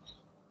connection. True.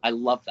 I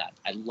love that.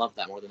 I love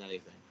that more than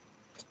anything.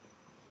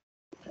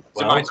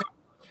 Well, I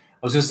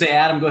was going to say,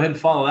 Adam, go ahead and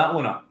follow that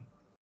one up.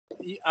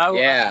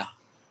 Yeah.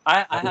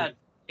 I had a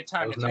good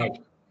time to take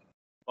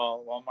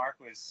while Mark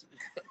was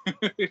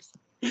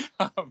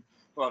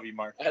love you,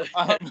 Mark.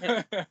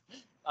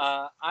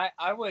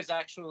 I was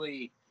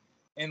actually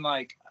in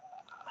I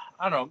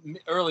don't know,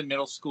 early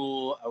middle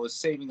school. I was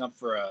saving up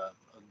for a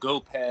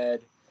GoPed.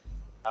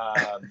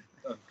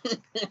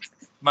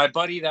 My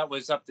buddy that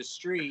was up the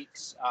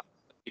street,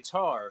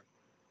 guitar,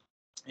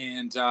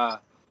 and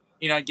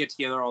I'd get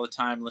together all the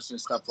time, listen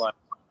to stuff like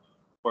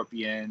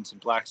Scorpions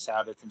and Black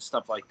Sabbath and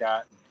stuff like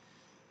that.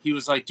 He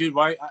was like, dude,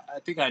 why? I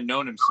think I'd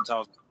known him since I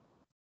was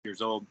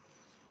years old.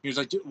 He was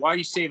like, dude, why are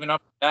you saving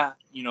up for that?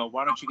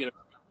 Why don't you get a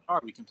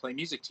guitar? We can play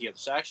music together.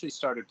 So I actually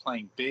started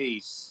playing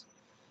bass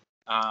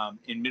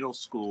in middle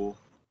school,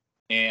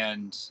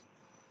 and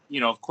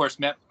of course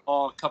met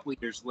Paul a couple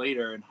of years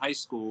later in high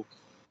school,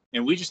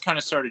 and we just kind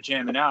of started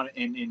jamming out.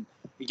 And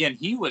again,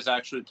 he was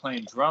actually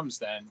playing drums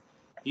then.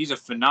 He's a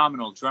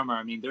phenomenal drummer.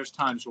 I mean, there's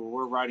times where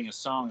we're writing a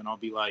song and I'll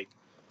be like,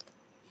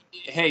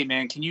 hey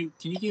man, can you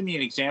give me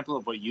an example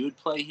of what you would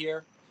play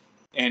here?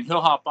 And he'll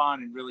hop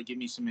on and really give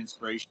me some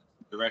inspiration,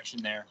 direction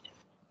there.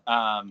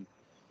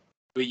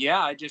 But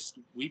yeah, I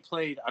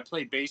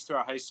played bass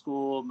throughout high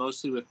school,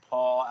 mostly with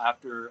Paul.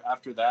 After I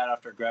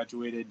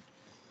graduated,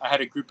 I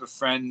had a group of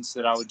friends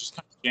that I would just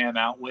kind of jam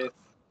out with,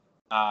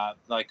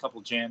 like a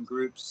couple jam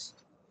groups.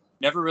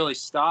 Never really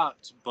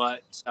stopped,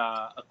 but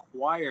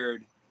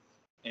acquired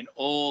an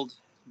old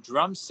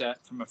drum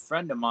set from a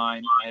friend of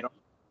mine. I don't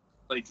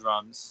play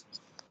drums,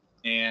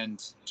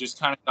 and just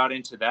kind of got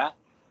into that.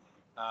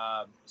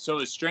 So it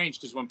was strange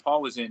because when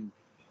Paul was in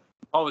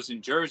Paul was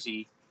in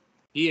Jersey,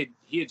 he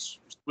had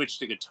switched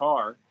to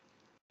guitar,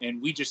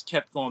 and we just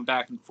kept going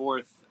back and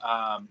forth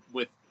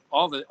with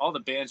all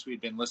the bands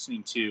we'd been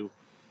listening to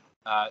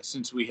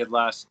since we had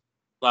last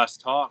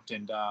talked,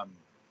 and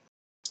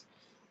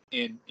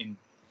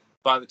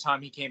by the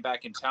time he came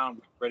back in town,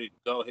 we were ready to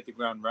go, hit the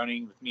ground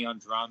running with me on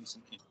drums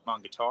and him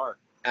on guitar.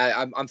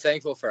 I'm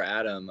thankful for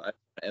Adam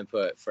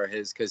input for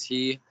his, because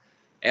he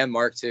and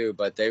Mark too,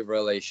 but they've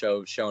really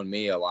shown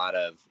me a lot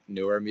of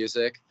newer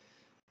music.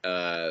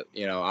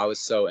 You know, I was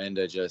so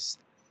into just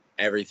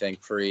everything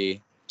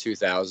pre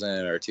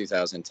 2000 or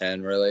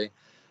 2010 really.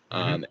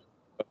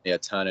 A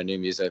ton of new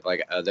music.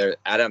 Like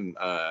Adam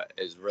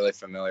is really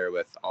familiar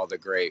with all the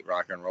great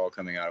rock and roll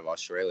coming out of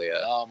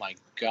Australia. Oh my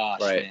gosh,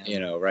 right, man. you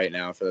know, right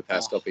now for the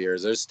past couple of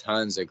years, there's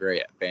tons of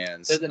great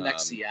bands. They're the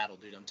next Seattle,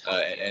 dude. I'm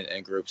telling you.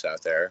 And groups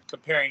out there.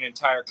 Comparing an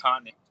entire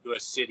continent to a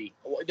city.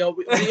 No,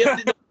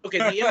 the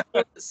influence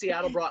that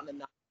Seattle brought in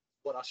the 90s,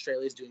 what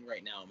Australia is doing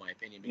right now, in my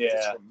opinion, because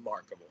it's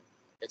remarkable.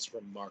 It's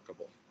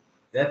remarkable.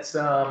 That's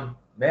man,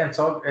 it's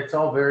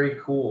all very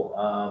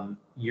cool.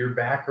 Your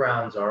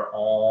backgrounds are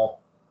all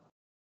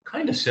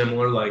kind of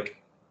similar,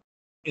 like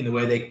in the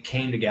way they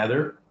came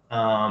together. You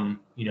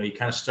know, you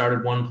kind of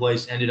started one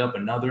place, ended up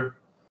another,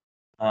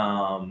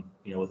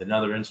 you know, with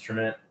another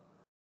instrument.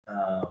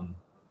 I'm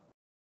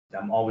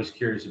always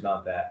curious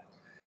about that.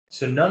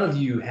 So none of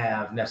you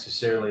have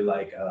necessarily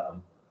like,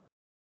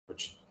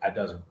 which that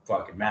doesn't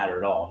fucking matter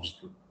at all. Just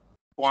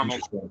formal.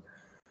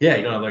 Yeah,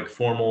 you don't have like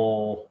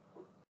formal.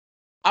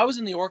 I was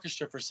in the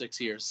orchestra for 6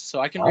 years, so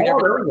I can Oh, read there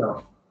everything. we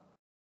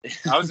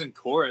go. I was in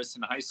chorus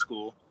in high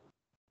school.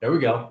 There we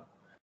go.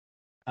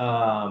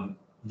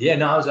 Yeah,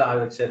 no, like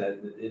I said,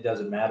 it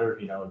doesn't matter,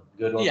 you know,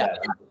 good or bad.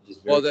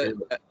 Just very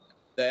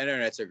the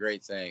internet's a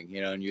great thing,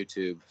 you know, on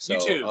YouTube. So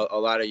a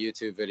lot of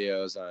YouTube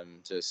videos on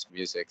just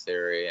music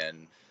theory,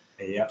 and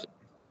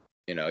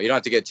you know, you don't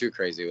have to get too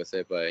crazy with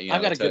it, but you know,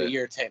 I've got a good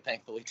ear tape,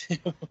 thankfully, too.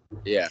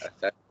 Yeah,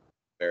 that's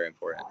very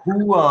important.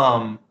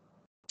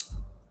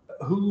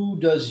 Who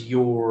does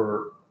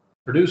your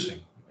producing,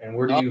 and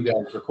where do you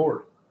guys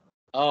record?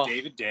 Oh,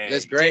 David Day.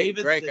 This great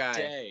guy.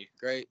 Day.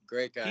 Great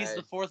guy. He's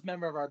the fourth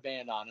member of our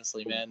band,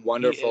 honestly, man.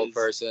 Wonderful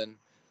person.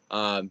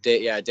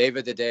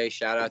 David the Day,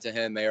 shout out to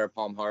him, Mayor of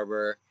Palm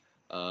Harbor.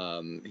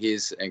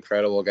 He's an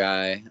incredible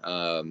guy.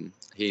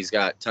 He's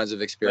got tons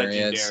of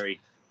experience.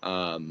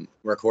 Legendary.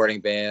 Recording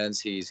bands.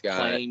 He's got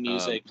playing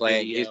music,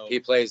 he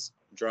plays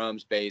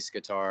drums, bass,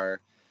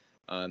 guitar.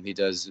 He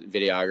does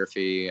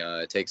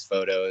videography, takes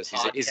photos.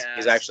 He's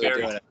actually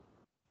doing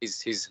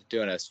He's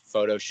doing a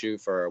photo shoot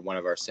for one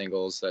of our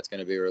singles that's going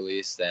to be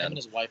released. Him and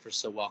his wife are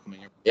so welcoming.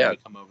 Yeah, they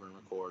come over and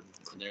record.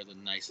 They're the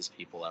nicest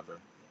people ever.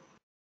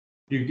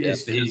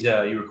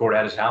 You record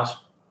at his house?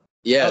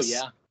 Yes.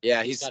 Oh,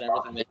 yeah. He's got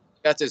everything. He's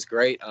got this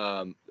great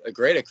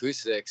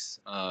acoustics.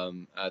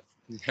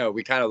 You know,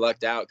 we kind of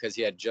lucked out because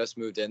he had just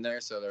moved in there,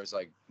 so there was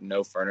like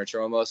no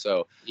furniture almost.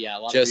 So yeah, a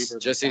lot of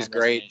reverb these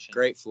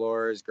great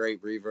floors,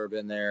 great reverb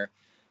in there.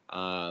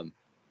 I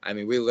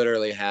mean, we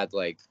literally had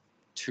like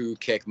 2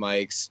 kick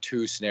mics,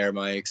 2 snare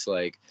mics,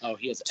 like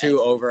he has 2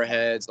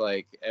 overheads.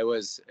 Like it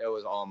was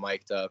all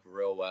mic'd up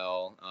real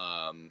well.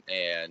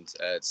 And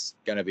it's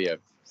gonna be it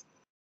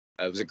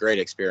was a great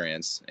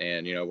experience,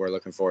 and you know, we're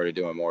looking forward to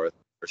doing more with it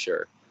for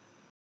sure.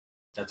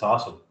 That's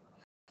awesome.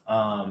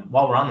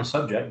 While we're on the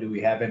subject, do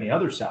we have any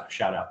other shout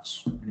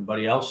outs?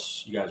 Anybody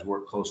else you guys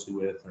work closely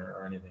with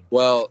or anything?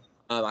 Well,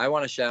 I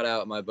want to shout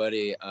out my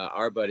buddy,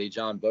 our buddy,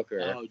 John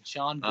Booker. Oh,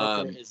 John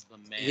Booker is the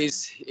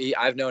man.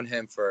 I've known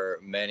him for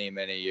many,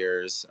 many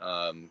years,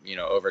 you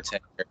know, over 10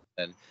 years.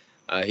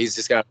 And he's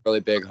just got a really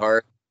big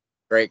heart.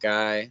 Great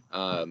guy.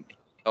 He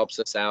helps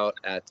us out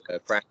at the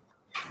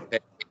practice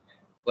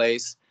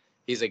place.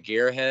 He's a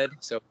gearhead,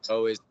 so he's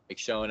always like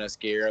showing us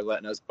gear,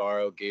 letting us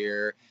borrow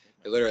gear.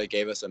 He literally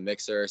gave us a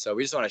mixer. So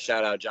we just want to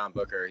shout out John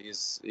Booker.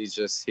 He's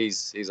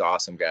an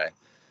awesome guy.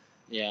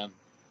 Yeah.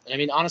 I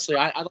mean, honestly,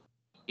 I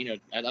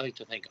I'd like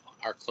to thank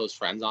our close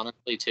friends,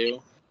 honestly,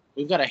 too.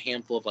 We've got a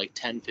handful of like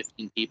 10,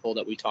 15 people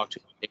that we talk to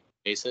on a daily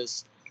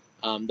basis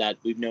that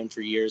we've known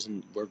for years,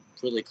 and we're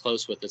really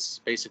close with. It's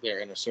basically our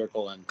inner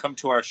circle. And come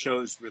to our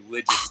shows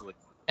religiously.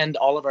 And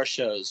all of our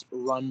shows,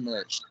 run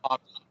merch,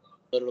 talk,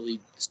 literally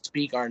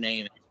speak our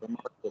name. It's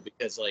remarkable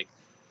because, like,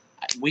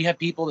 we have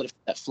people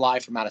that fly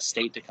from out of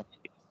state to come,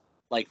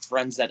 like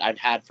friends that I've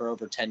had for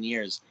over 10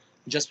 years,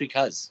 just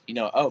because, you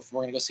know, if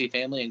we're going to go see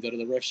family and go to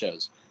the Riff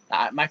shows.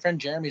 My friend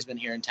Jeremy's been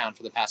here in town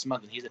for the past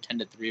month, and he's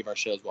attended 3 of our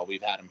shows while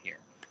we've had him here.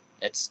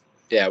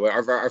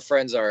 Our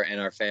friends and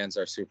our fans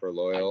are super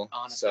loyal.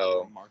 Honestly,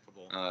 so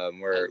remarkable.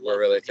 We're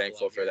really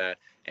thankful for that.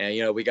 And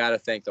you know, we got to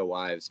thank the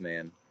wives,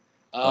 man.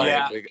 Oh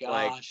yeah, my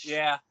gosh.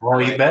 Yeah.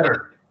 Well, you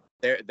better.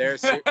 They're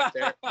super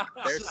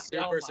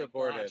Oh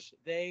supportive. Gosh.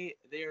 They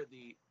are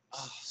the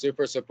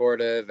super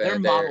supportive. They're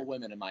and model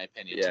women, in my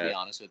opinion. To be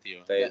honest with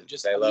you, they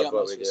love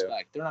what we do.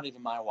 They're not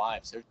even my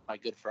wives; they're my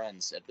good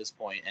friends at this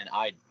point, and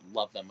I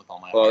love them with all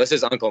my heart. Well, this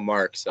is Uncle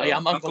Mark. So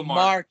I'm Uncle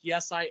Mark.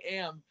 Yes, I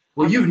am.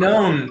 Well, you've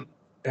known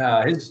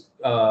his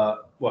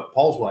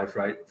Paul's wife,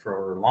 right,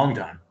 for a long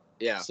time.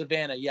 Yeah.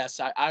 Savannah, yes.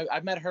 I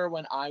met her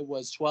when I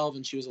was 12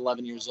 and she was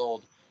 11 years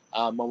old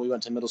when we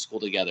went to middle school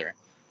together.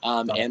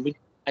 And we went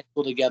to high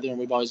school together, and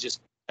we've always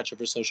just catch up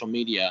for social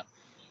media,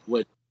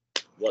 which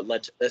what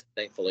led to this,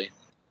 thankfully.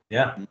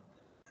 Yeah.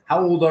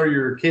 How old are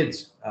your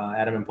kids,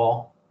 Adam and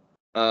Paul?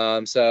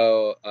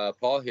 So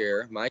Paul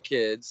here, my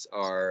kids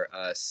are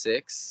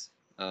 6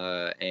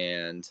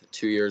 and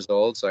 2 years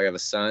old. So I have a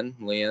son,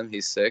 Liam,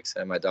 he's 6,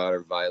 and my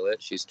daughter,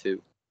 Violet, she's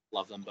 2.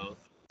 Love them both.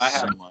 I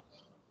have so much.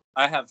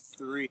 I have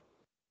 3.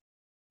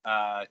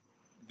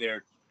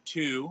 They're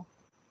 2,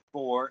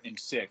 4, and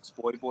 6.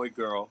 Boy,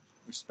 girl,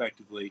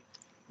 respectively.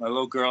 My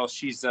little girl,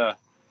 she's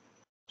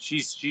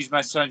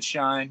my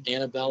sunshine,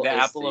 Annabelle, the is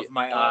apple of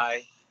my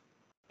eye,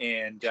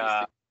 and she's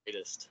the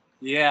greatest.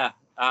 yeah,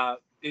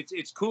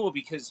 it's cool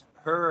because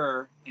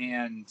her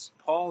and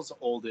Paul's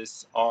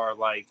oldest are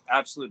like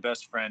absolute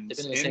best friends,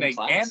 They've been in the and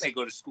same class. they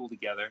go to school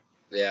together.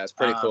 Yeah, it's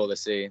pretty cool to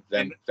see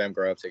them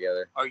grow up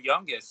together. Our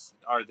youngest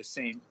are the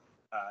same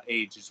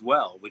age as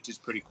well, which is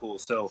pretty cool.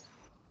 So,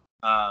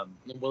 And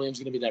William's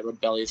gonna be that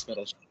rebellious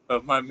middle child.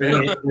 but my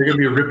They're gonna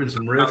be ripping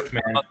some rift,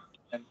 man.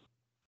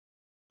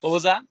 What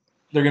was that?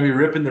 They're gonna be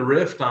ripping the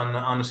rift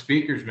on the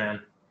speakers,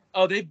 man.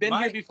 Oh, they've been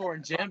My- here before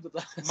and jammed with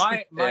us.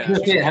 my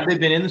Yeah. Have they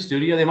been in the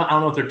studio? I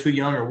don't know if they're too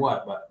young or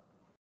what, but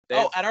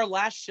At our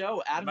last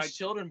show, Adam's My-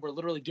 children were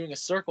literally doing a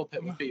circle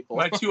pit with people.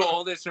 my 2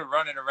 oldest are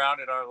running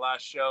around at our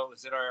last show. It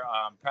was at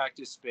our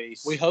practice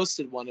space. We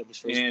hosted one. It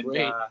was and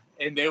great.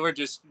 and they were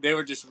just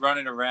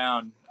running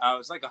around. It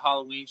was like a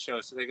Halloween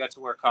show, so they got to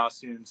wear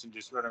costumes and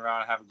just run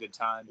around and have a good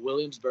time.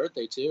 William's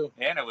birthday too.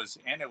 And it was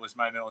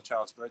my middle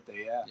child's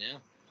birthday. Yeah.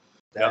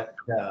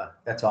 Yeah.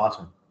 that's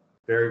awesome.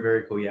 Very,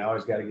 very cool. Yeah, I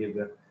always got to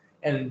give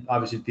and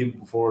obviously the people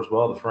before as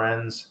well, the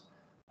friends,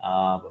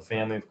 the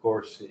family, of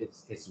course.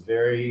 It's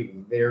very,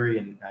 very,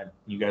 and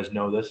you guys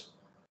know this,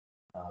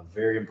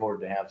 very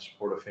important to have a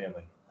supportive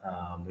family.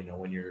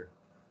 When you're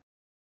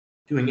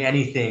doing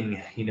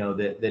anything,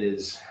 that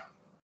is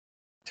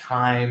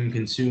time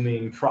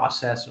consuming,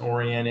 process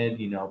oriented,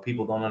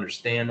 people don't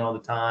understand all the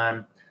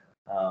time.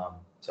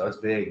 So it's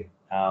big.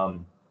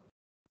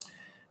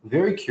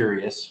 Very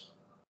curious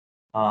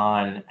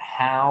on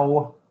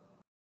how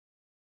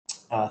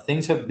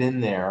things have been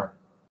there,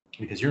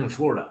 because you're in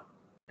Florida,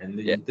 and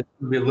Yeah. this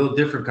will be a little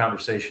different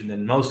conversation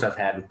than most I've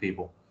had with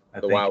people. I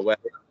The think, Wild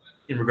West.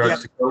 in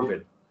regards to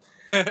COVID,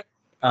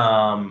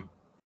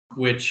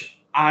 which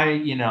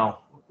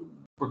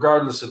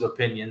regardless of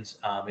opinions,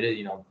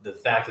 the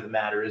fact of the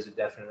matter is, it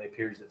definitely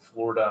appears that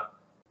Florida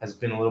has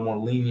been a little more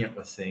lenient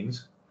with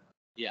things.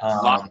 Yes.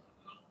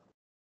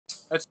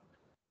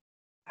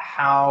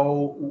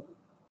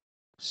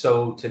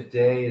 So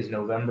today is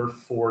November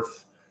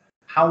 4th.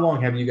 How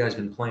long have you guys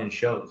been playing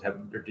shows?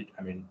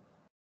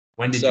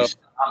 When did you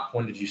stop?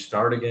 When did you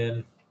start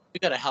again? We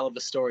got a hell of a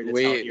story to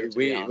tell here. To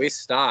be We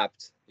honest.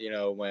 stopped,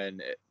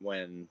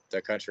 when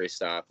the country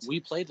stopped. We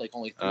played like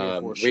only 3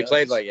 or 4 shows. We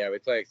played like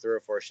 3 or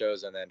 4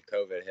 shows, and then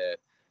COVID hit.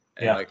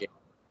 And Yeah.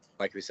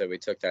 like we said, we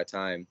took that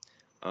time.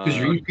 Because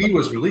your EP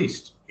was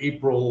released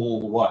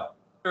April what?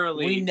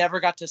 Literally, We never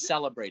got to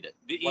celebrate it.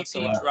 the EP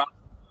whatsoever. dropped.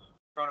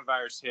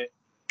 Coronavirus hit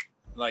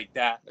like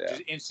that, Yeah.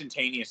 just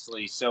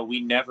instantaneously. So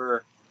we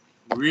never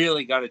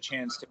really got a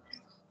chance to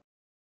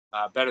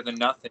better than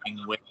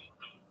nothing with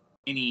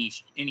any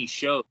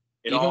show.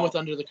 Even with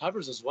Under the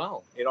Covers as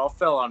well. It all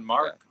fell on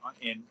Mark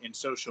in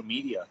social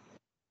media.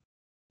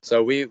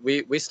 So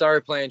we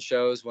started playing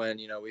shows when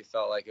we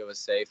felt like it was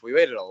safe. We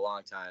waited a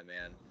long time,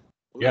 man.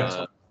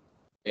 Yeah.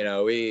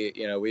 We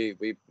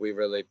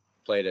really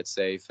played it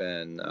safe,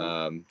 and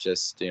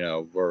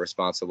we're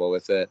responsible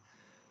with it.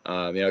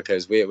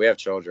 Because we have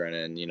children,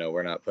 and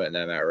we're not putting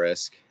them at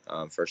risk,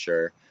 for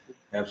sure.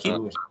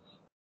 Absolutely.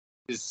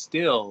 Is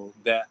still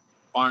that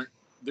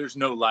there's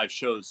no live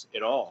shows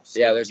at all. So,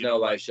 Yeah, there's no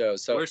live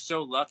shows. So we're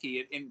so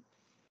lucky, and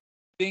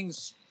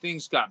things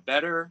got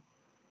better.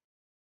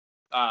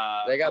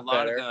 They got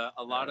better.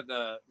 A lot of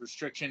the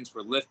restrictions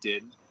were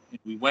lifted, and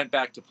we went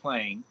back to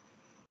playing,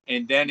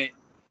 and then it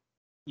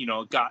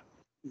got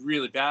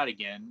really bad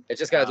again. it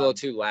just got a little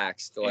too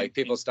lax. and-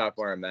 People stopped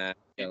wearing masks,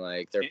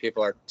 and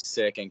people are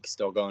sick and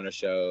still going to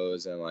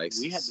shows, and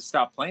We had to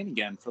stop playing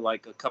again for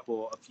like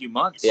a few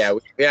months. Yeah,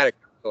 we had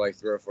to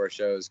 3 or 4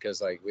 shows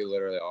because we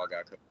literally all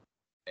got COVID.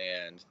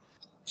 And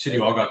So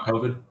you all got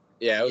COVID?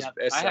 yeah, it was. Yep.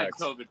 It I had sucked.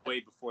 COVID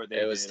way before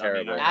they It was did. I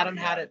mean, terrible. Adam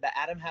had it.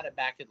 Adam had it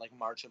back in like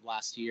March of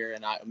last year,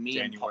 and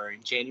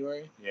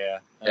January. Yeah.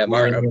 Yeah,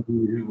 Mark.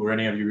 Were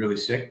any of you really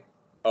sick?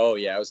 Oh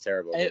yeah, it was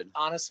terrible, dude.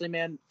 Honestly,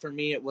 man, for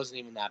me, it wasn't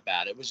even that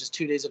bad. It was just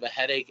 2 days of a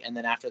headache, and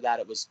then after that,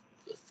 it was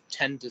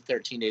 10 to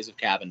 13 days of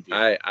cabin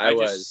fever.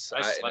 I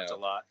slept a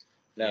lot.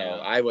 No, Yeah.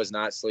 I was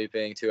not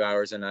sleeping 2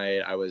 hours a night.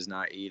 I was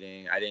not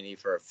eating. I didn't eat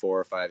for 4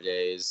 or 5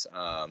 days.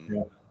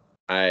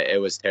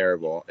 It was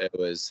terrible. It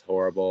was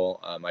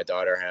horrible. My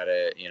daughter had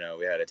it.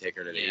 We had to take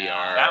her to the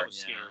ER. That was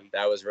scary.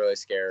 That was really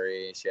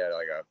scary. She had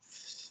like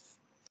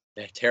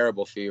a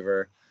terrible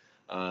fever.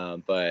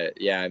 But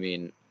yeah, I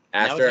mean, now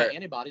after we've got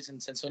antibodies,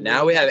 and since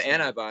now we have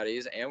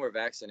antibodies and we're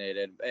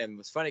vaccinated. And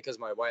it's funny because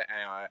my wife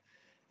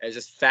it's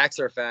just facts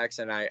are facts,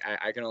 and I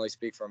can only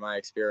speak from my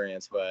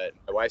experience. But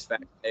my wife's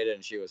vaccinated,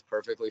 and she was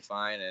perfectly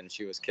fine, and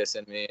she was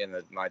kissing me and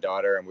my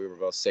daughter, and we were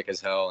both sick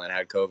as hell and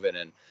had COVID,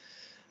 and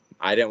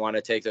I didn't want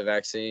to take the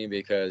vaccine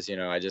because, you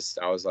know, I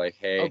was like,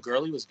 hey, Oh,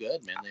 girly was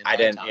good, man. I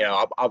didn't, you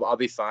know, I'll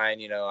be fine.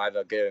 You know, I have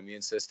a good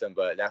immune system,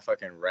 but that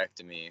fucking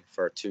wrecked me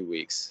for 2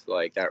 weeks.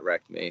 Like that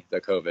wrecked me,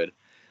 the COVID,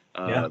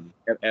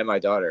 and my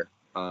daughter.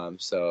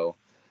 So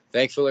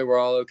thankfully we're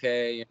all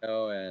okay, you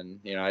know, and,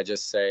 you know, I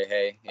just say,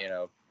 hey, you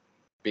know,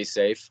 be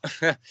safe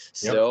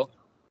still.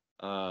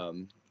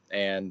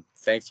 And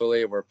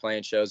thankfully we're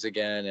playing shows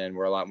again and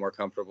we're a lot more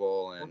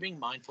comfortable, and we're being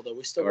mindful though.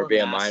 We still we're wear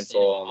being masks,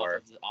 mindful, you know,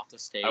 and off the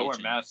stage. I wear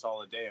masks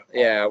all the day.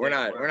 Yeah, we're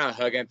not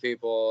hugging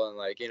people, and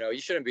like, you know, you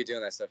shouldn't be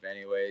doing that stuff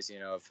anyways, you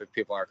know, if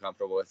people aren't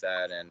comfortable with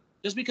that. And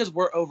just because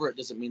we're over it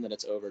doesn't mean that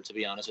it's over, to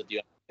be honest with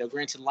you. You know,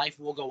 granted, life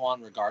will go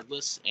on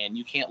regardless, and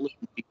you can't live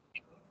and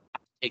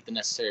take the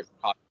necessary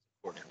precautions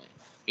accordingly.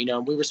 You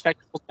know, we respect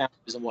people's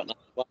boundaries and whatnot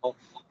as well,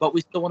 but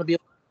we still want to be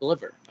able to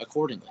deliver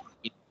accordingly.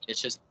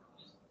 It's just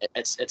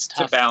it's tough. It's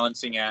a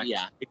balancing act.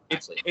 Yeah,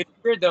 exactly. It's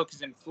weird though,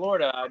 because in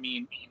Florida, I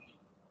mean,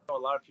 a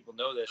lot of people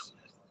know this.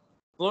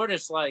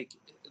 Florida's like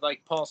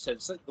Paul said,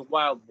 it's like the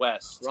Wild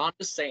West. Ron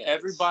DeSantis.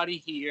 Everybody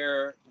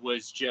here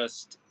was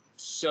just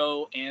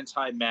so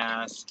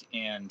anti-mask,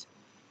 and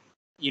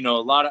you know,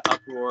 a lot of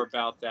uproar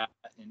about that.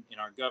 And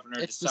our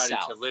governor decided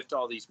to lift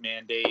all these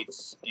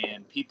mandates,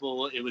 and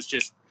people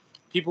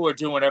were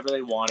doing whatever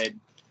they wanted,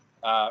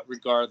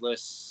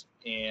 regardless.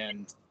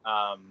 And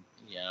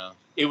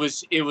it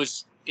was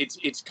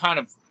kind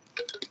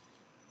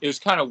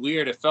of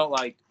weird. It felt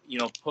like, you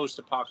know,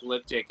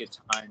 post-apocalyptic at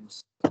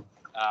times,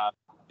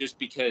 just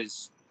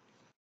because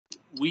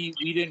we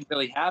didn't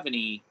really have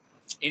any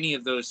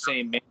of those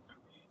same mandates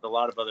a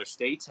lot of other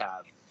states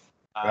have.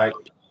 Right.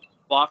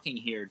 Blocking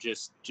here,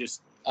 just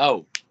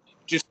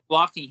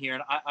blocking here,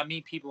 and I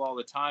meet people all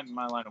the time in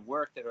my line of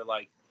work that are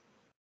like,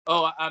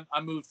 "Oh,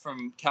 I moved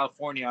from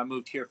California. I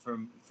moved here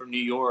from New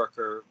York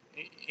or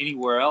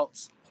anywhere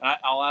else." And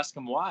I'll ask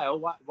them why. Oh,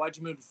 why'd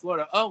you move to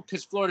Florida? Oh,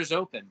 because Florida's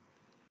open.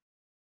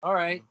 All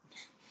right.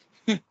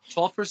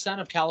 12%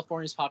 of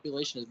California's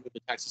population has moved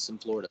to Texas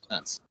and Florida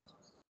since.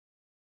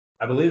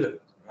 I believe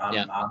it. I'm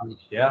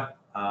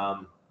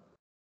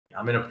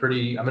in a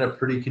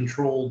pretty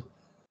controlled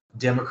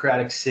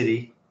Democratic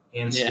city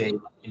and state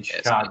in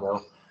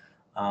Chicago.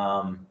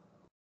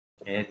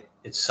 And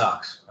it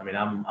sucks. I mean,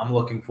 I'm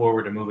looking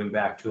forward to moving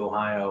back to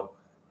Ohio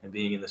and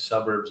being in the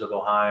suburbs of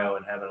Ohio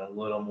and having a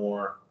little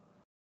more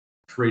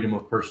freedom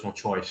of personal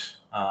choice.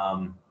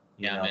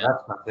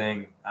 That's my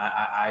thing.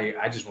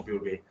 I just want people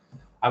to be.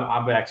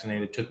 I'm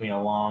vaccinated. It took me a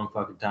long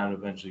fucking time to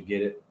eventually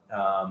get it.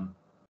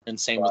 And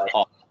same with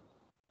Paul.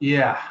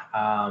 Yeah.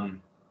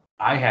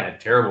 I had a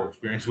terrible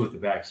experience with the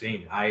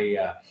vaccine.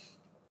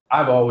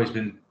 I've always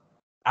been,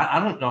 I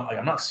don't know, like,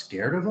 I'm not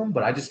scared of them,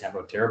 but I just have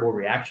a terrible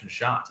reaction to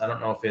shots. I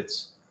don't know if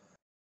it's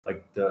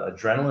like the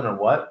adrenaline or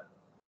what,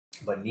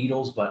 but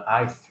needles, but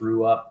I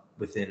threw up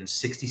within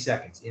 60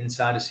 seconds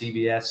inside of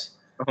CVS.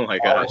 Oh my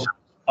gosh.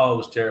 Oh, it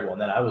was terrible.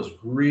 And then I was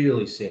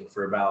really sick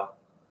for about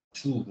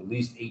at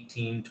least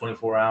 18,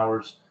 24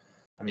 hours.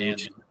 I mean,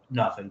 it's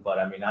nothing, but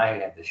I mean, I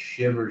had the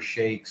shivers,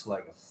 shakes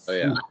like a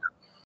fool.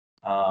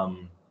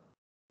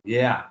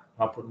 Yeah,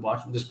 I'll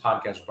watch this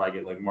podcast will probably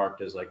get like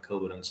marked as like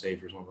COVID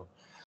unsafe or something.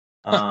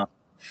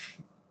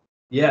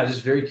 Yeah,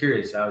 just very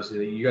curious.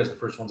 Obviously, you guys are the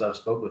first ones I've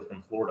spoke with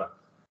from Florida.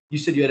 You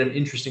said you had an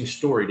interesting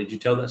story. Did you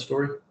tell that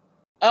story?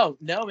 Oh,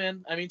 no,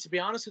 man. I mean, to be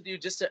honest with you,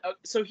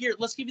 so here,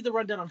 let's give you the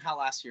rundown on how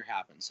last year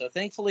happened. So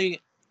thankfully,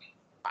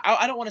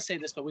 I don't want to say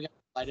this, but we got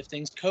the light of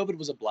things. COVID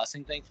was a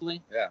blessing,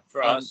 thankfully. Yeah,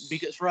 for us.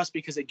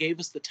 Because it gave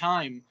us the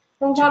time.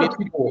 A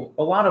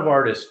lot of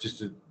artists, just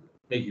to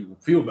make you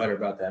feel better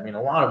about that. I mean,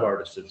 a lot of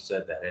artists have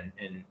said that,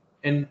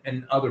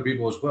 and other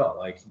people as well.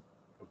 Like,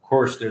 of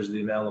course, there's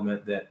the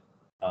element that,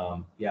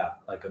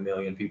 like 1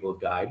 million people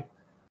have died.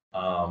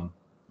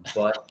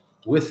 But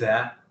with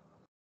that,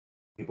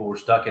 people were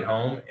stuck at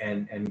home,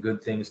 and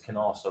good things can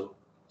also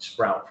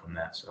sprout from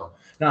that. So,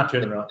 not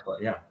to interrupt,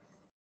 but yeah.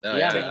 No,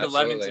 take the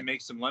lemons and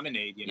make some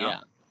lemonade, you know?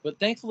 Yeah. But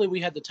thankfully, we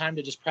had the time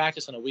to just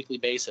practice on a weekly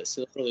basis.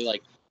 So, literally,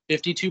 like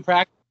 52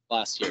 practice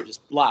last year,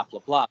 just blah,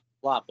 blah, blah,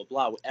 blah, blah,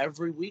 blah.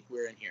 Every week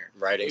we're in here.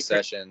 Writing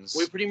sessions.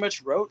 We pretty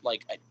much wrote,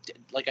 like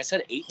I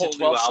said, 8 to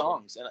 12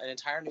 songs, and an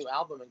entire new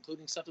album,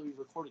 including stuff that we've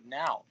recorded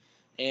now.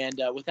 And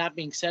with that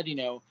being said, you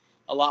know,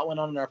 a lot went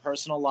on in our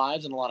personal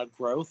lives and a lot of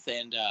growth.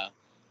 And,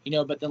 you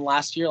know, but then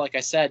last year, like I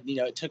said, you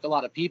know, it took a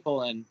lot of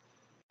people. And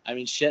I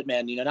mean, shit,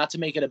 man, you know, not to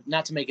make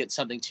it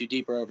something too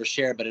deep or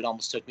overshare, but it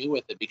almost took me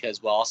with it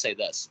because, well, I'll say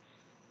this.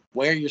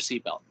 Wear your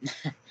seatbelt.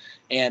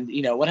 And,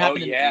 you know, what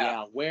happened?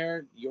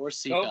 Wear your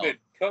seatbelt.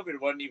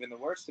 COVID wasn't even the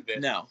worst of it.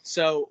 No.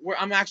 So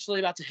I'm actually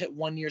about to hit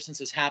 1 year since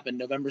this happened.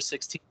 November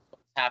 16th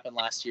happened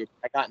last year.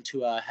 I got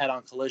into a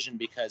head-on collision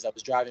because I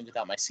was driving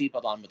without my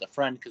seatbelt on with a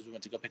friend because we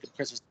went to go pick up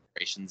Christmas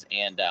decorations.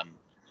 And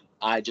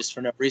I just, for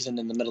no reason,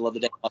 in the middle of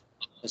the day,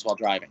 while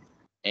driving.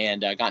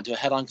 And got into a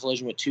head-on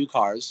collision with 2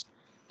 cars.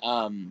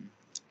 One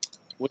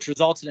which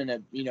resulted in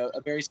a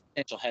very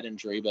substantial head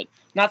injury. But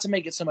not to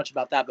make it so much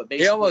about that, but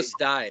basically He almost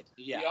died.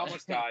 Yeah. He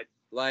almost died.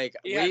 Like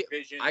He had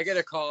visions. I get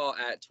a call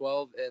at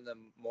 12 in the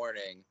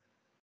morning,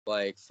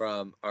 like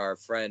from our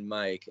friend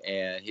Mike,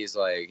 and he's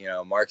like,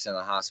 Mark's in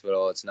the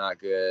hospital. It's not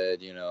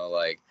good,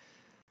 like.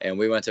 And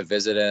we went to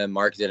visit him.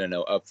 Mark didn't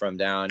know up from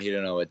down. He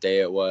didn't know what day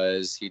it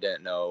was. He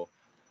didn't know.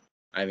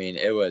 I mean,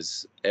 it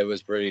was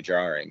pretty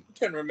jarring. I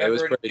couldn't remember It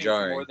was pretty anything for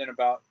jarring. more than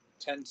about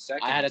 10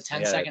 seconds. I had a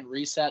 10-second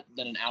reset,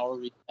 then an hour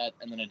reset,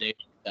 and then a day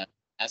reset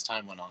as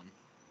time went on.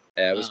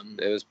 Yeah, it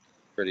was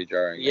pretty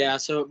jarring. Yeah,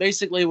 so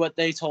basically what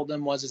they told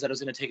them was that it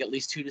was going to take at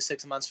least 2 to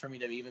 6 months for me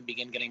to even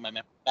begin getting my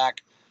memory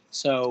back.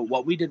 So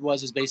what we did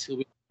was basically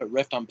we put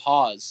Rift on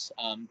pause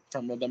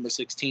from November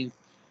 16th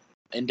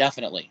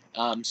indefinitely.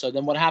 So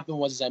then what happened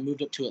was I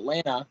moved up to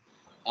Atlanta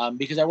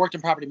because I worked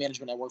in property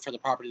management. I worked for the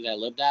property that I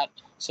lived at.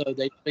 So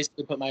they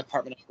basically put my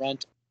apartment on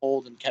rent,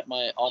 hold, and kept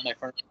all my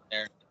furniture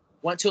there.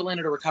 Went to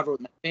Atlanta to recover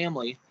with my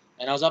family,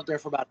 and I was up there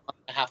for about a month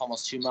and a half,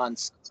 almost 2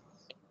 months.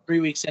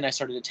 3 weeks in, I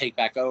started to take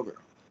back over.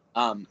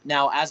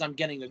 Now, as I'm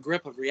getting a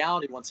grip of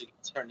reality once again,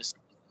 starting to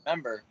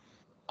remember,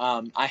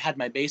 I had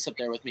my bass up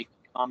there with me.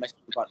 My sister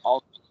brought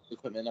all the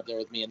equipment up there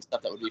with me and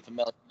stuff that would be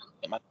familiar to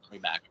get my memory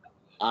back.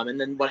 And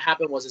then what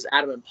happened was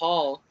Adam and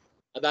Paul,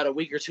 about a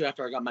week or two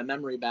after I got my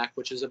memory back,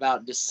 which was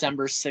about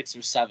December 6th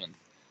or 7th,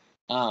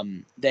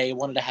 they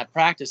wanted to have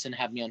practice and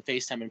have me on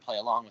FaceTime and play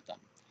along with them.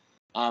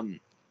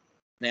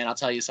 Man, I'll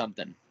tell you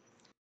something.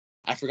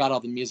 I forgot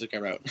all the music I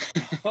wrote.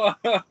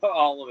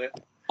 All of it.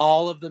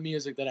 All of the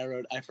music that I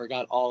wrote, I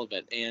forgot all of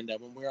it. And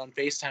when we were on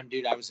FaceTime,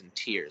 dude, I was in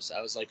tears. I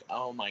was like,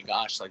 oh my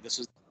gosh, like this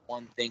was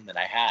one thing that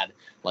I had,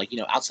 like,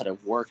 outside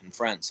of work and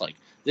friends. Like,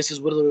 this is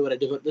literally what I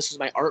do. This is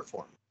my art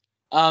form.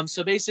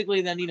 So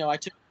basically then, I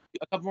took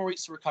a couple more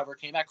weeks to recover,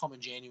 came back home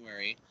in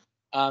January.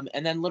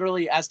 And then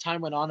literally as time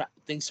went on,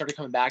 things started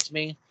coming back to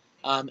me.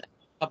 A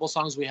couple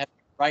songs we had to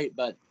write,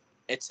 but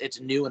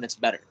it's new and it's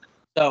better.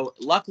 So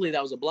luckily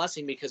that was a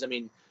blessing because,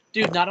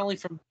 dude, not only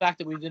from the fact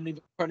that we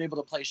weren't able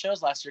to play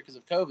shows last year because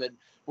of COVID,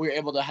 we were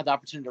able to have the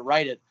opportunity to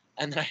write it,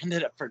 and then I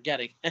ended up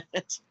forgetting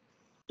it.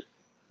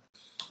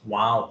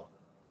 Wow.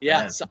 Yeah.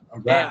 Man, So,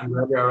 I'm glad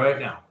you're all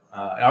right now.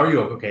 Are you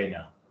okay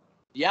now?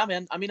 Yeah,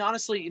 man.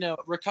 Honestly,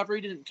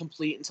 recovery didn't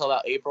complete until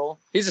about April.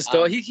 He's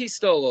still he's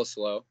still a little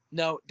slow.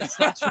 No, that's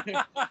not true.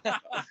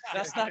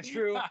 That's not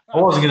true. I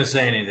wasn't going to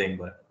say anything,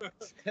 but.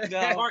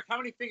 No. Mark, how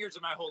many fingers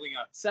am I holding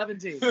up?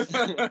 17.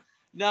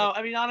 No,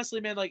 honestly,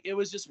 man, like it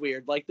was just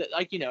weird. Like,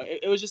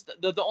 it was just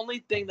the only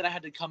thing that I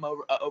had to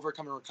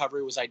overcome in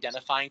recovery was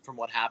identifying from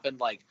what happened.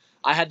 Like,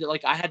 I had to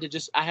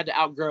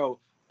outgrow.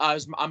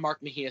 I'm Mark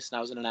Mejias and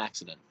I was in an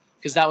accident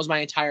because that was my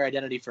entire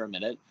identity for a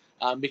minute.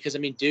 Because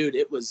dude,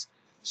 it was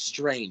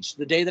strange.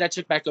 The day that I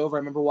took back over, I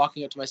remember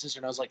walking up to my sister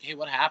and I was like, "Hey,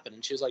 what happened?"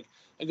 And she was like,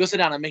 "Go sit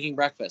down. I'm making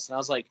breakfast." And I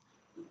was like,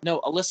 "No,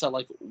 Alyssa,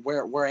 like,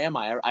 where am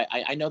I?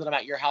 I know that I'm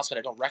at your house, but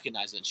I don't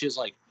recognize it." And she was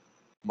like,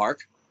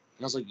 "Mark."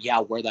 And I was like, "Yeah,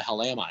 where the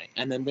hell am I?"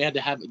 And then they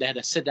had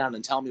to sit down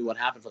and tell me what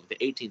happened for like the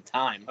 18th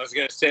time. I was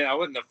gonna say that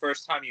wasn't the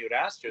first time you had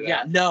asked her that.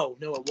 Yeah, no,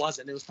 it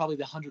wasn't. It was probably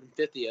the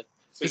 150th.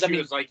 So she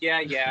was like,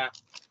 "Yeah,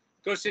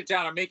 go sit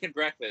down. I'm making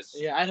breakfast."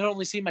 Yeah, I had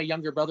only seen my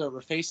younger brother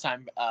over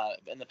FaceTime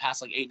in the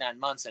past like 8-9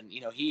 months, and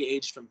he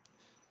aged from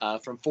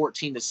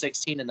 14 to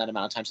 16 in that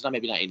amount of time. So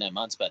maybe not 8-9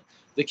 months, but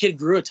the kid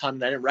grew a ton,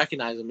 and I didn't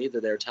recognize him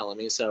either. They were telling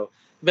me so,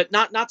 but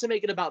not to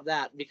make it about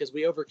that because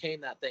we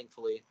overcame that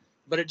thankfully.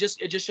 But it just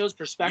shows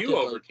perspective. You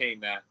overcame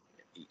that.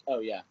 Oh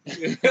yeah.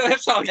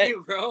 That's all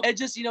you, bro. It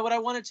just, what I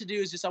wanted to do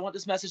is I want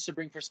this message to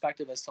bring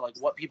perspective as to like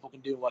what people can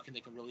do and what they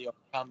can really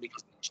overcome,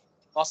 because we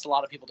lost a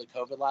lot of people to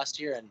COVID last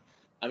year. And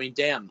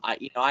damn,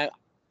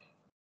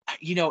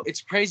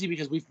 it's crazy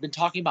because we've been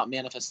talking about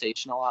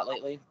manifestation a lot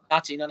lately.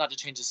 Not to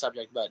change the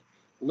subject, but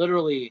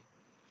literally,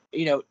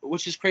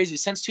 which is crazy.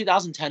 Since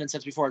 2010 and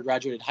since before I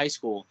graduated high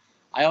school,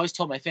 I always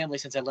told my family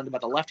since I learned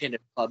about the left-handed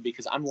club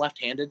because I'm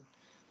left-handed,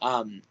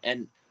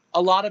 and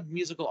a lot of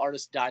musical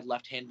artists died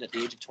left-handed at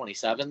the age of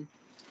 27.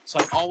 So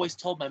I've always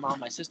told my mom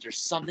and my sister,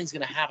 something's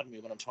going to happen to me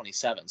when I'm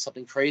 27,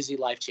 something crazy,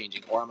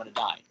 life-changing, or I'm going to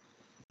die.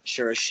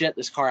 Sure as shit,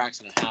 this car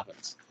accident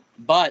happens.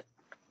 But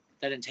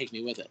that didn't take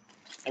me with it.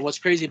 And what's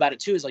crazy about it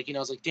too is I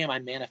was like, damn, I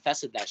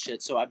manifested that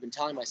shit. So I've been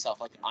telling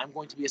myself, like, I'm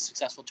going to be a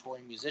successful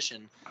touring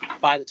musician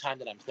by the time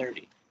that I'm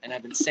 30. And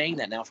I've been saying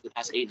that now for the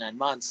past 8-9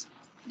 months.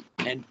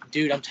 And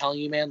dude, I'm telling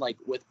you, man, like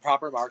with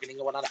proper marketing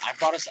and whatnot, I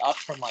brought us up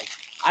from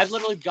I've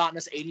literally gotten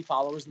us 80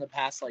 followers in the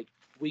past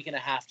week and a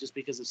half just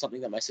because of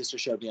something that my sister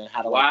showed me on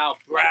how to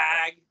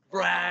brag.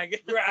 Wow.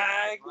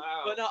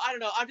 But no, I don't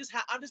know. I'm just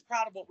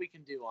proud of what we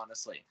can do,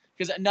 honestly,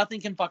 because nothing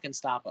can fucking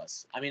stop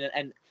us.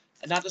 And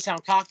not to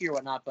sound cocky or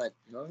whatnot, but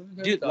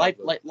dude,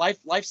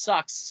 life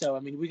sucks. So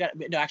we got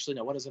no. Actually,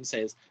 no. What I was gonna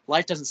say is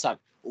life doesn't suck.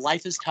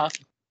 Life is tough.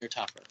 You're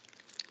tougher.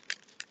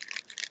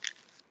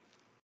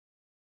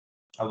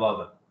 I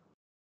love it.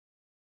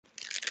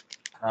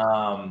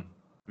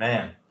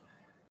 Man,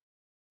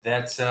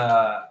 that's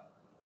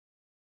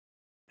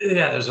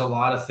there's a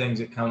lot of things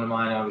that come to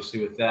mind,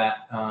 obviously, with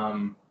that.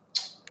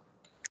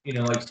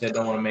 Like I said,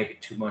 don't want to make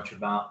it too much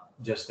about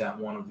just that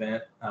one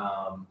event.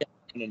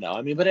 No.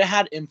 I mean, but it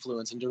had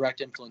influence and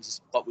direct influence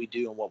is what we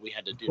do and what we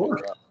had to do to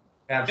course. grow.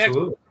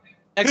 Absolutely.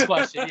 Next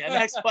question. Yeah,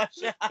 next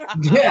question.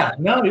 Yeah,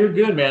 no, you're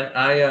good,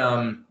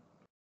 man.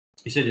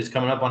 You said it's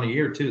coming up on a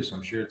year too, so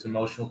I'm sure it's an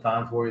emotional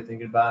time for you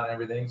thinking about it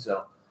and everything.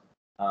 So,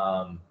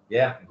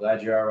 yeah, I'm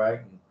glad you're all right.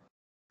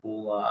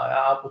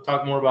 We'll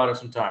talk more about it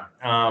sometime.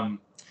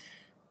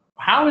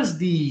 How is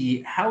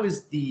the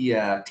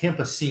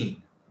Tampa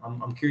scene?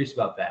 I'm curious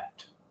about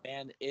that.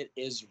 And it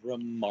is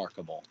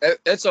remarkable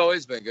It's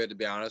always been good, to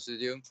be honest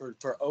with you.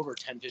 for over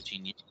 10,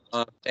 15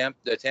 years.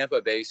 The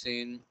Tampa Bay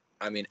scene,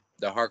 I mean,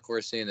 the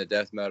hardcore scene, the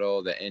death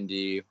metal, the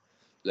indie,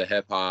 the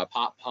hip hop,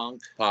 Pop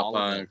punk. pop all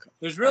of it. punk.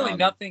 There's really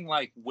nothing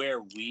like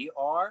where we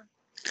are,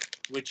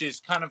 which is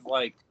kind of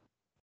like,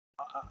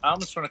 I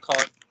almost want to call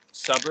it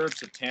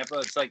suburbs of Tampa.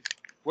 It's like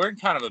we're in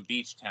kind of a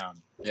beach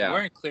town. Yeah.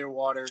 We're in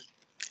Clearwater,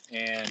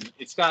 and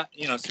it's got,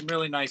 some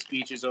really nice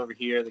beaches over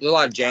here. There's a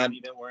lot of jam.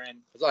 county that we're in.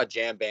 There's a lot of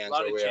jam A bands lot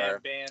where of we jam are.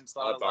 bands, a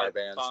lot lot of of bar like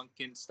bands. funk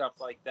and stuff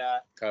like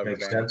that. Cover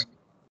Makes bands. sense.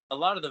 A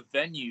lot of the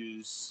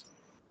venues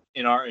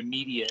in our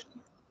immediate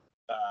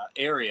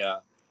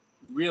area,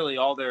 really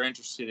all they're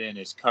interested in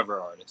is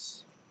cover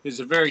artists. It's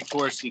a very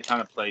touristy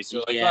kind of place.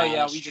 They're like, Yeah, oh yeah,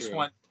 that's we just true.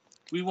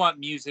 want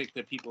music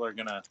that people are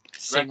gonna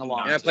Sing along.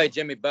 I'm gonna play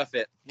Jimmy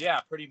Buffett. Yeah,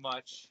 pretty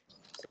much.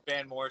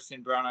 Van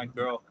Morrison, Brown Eyed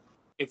Girl.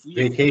 If we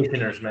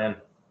Vacationers, man.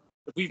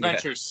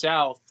 venture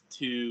south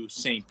to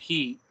St.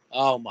 Pete,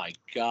 Oh my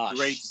gosh.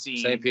 great scene.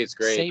 St. Pete's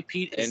great. St.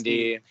 Pete is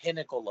the Indie.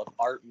 pinnacle of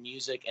art,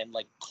 music, and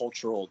like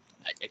cultural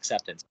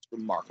acceptance. It's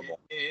remarkable.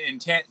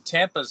 And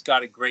Tampa's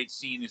got a great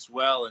scene as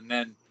well. And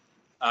then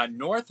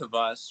north of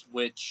us,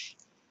 which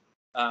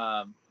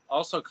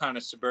also kind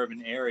of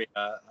suburban area,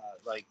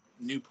 like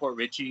Newport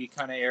Richie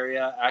kind of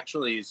area,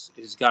 actually is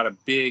got a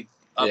big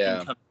up and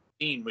coming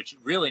scene, which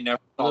really never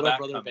saw Little that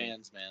brother coming.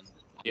 bands, man.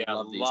 I Yeah, a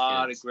love these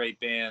lot kids. of great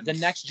bands. The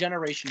next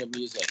generation of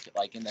music,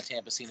 like in the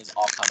Tampa scene, is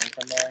all coming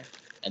from there,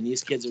 and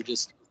these kids are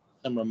just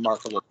some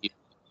remarkable people.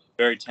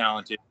 Very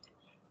talented,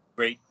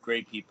 great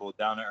people,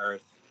 down to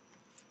earth.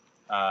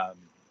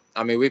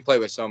 I mean, we play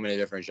with so many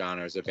different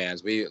genres of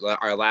bands.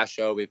 Our last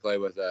show we played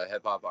with a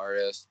hip hop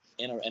artist,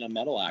 In a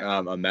metal act.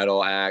 a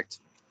metal act,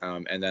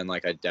 and then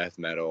like a death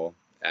metal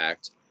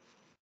act.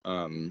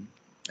 And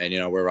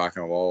we're rock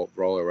and roll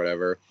or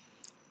whatever.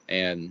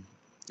 And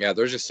yeah,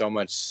 there's just so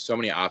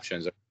many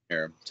options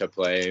here to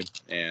play,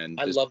 and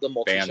I just love the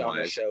multi-genre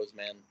band-wise. shows,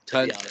 man.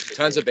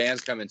 tons of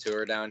bands come and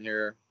tour down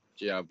here.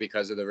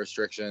 Because of the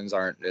restrictions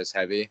aren't as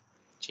heavy.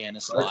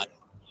 Janice Live.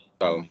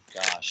 Oh So my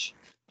gosh.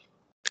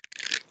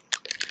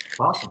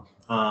 Awesome.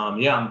 I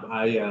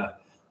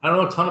don't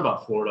know a ton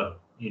about Florida,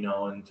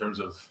 in terms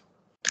of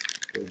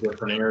the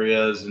different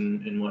areas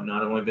and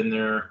whatnot. I've only been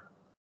there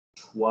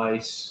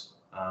twice.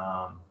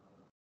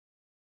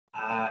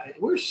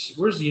 Where's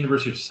the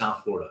University of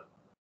South Florida?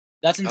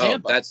 That's in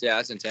Tampa. that's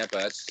in Tampa.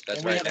 That's and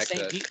we right have a next to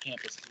St. us. Pete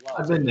campus as well.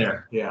 I've been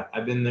there. Yeah,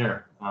 I've been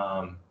there.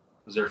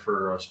 Was there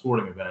for a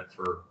sporting event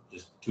for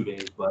just 2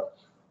 days, but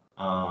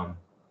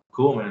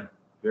cool, man.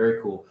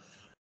 Very cool.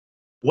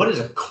 What is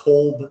a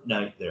cold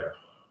night there?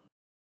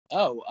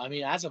 Oh, I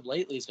mean, as of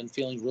lately, it's been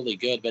feeling really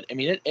good. But I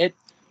mean,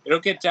 It'll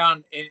get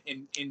down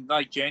in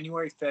like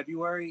January,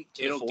 February.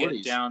 To the It'll 40s.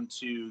 get down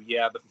to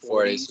the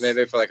 40s,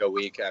 maybe for like a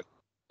week after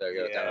they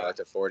go down Yeah. to like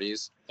the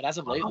 40s. but as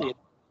of lately,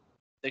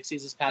 60s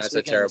this past That's a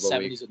weekend, and the terrible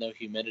 70s week. with no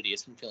humidity.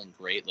 It's been feeling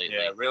great lately.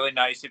 Yeah, really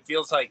nice. It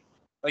feels like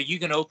you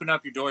can open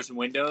up your doors and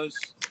windows,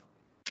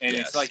 and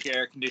Yes. it's like your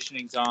air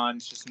conditioning's on.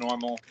 It's just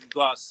normal. You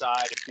go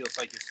outside, it feels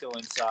like you're still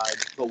inside.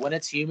 But when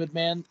it's humid,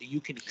 man, you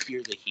can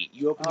hear the heat.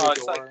 You open Oh, your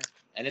it's door, like-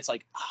 and it's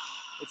like,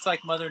 It's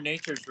like Mother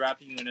Nature's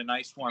wrapping you in a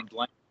nice warm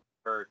blanket.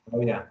 Oh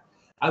yeah,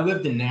 I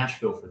lived in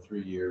Nashville for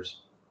 3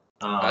 years,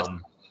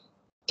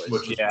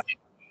 which is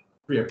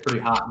pretty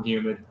hot and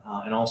humid,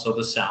 and also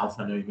the South.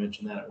 I know you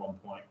mentioned that at one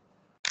point.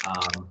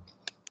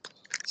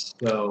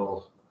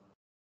 So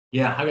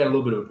yeah, I got a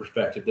little bit of a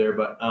perspective there.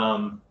 But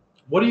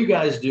what do you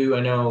guys do? I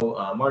know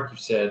Mark, you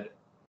said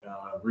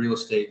real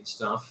estate and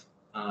stuff,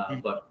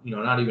 but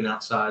not even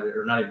outside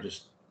or not even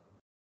just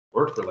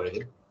work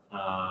related.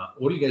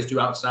 What do you guys do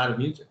outside of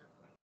music?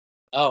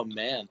 oh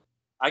man,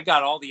 I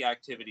got all the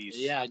activities.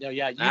 yeah, no,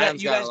 yeah.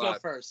 Adam's You got guys a go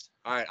lot. first.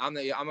 All right, I'm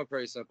a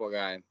pretty simple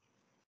guy.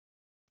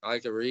 I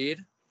like to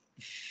read.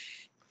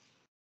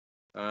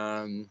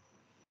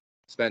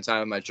 Spend time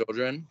with my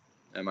children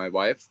and my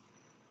wife.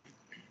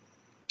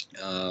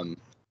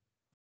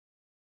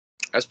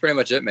 That's pretty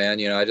much it, man.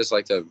 I just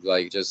like to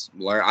just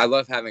learn. I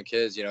love having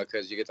kids,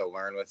 because you get to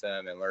learn with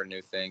them and learn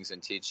new things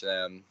and teach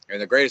them.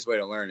 And the greatest way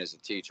to learn is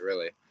to teach,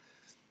 really.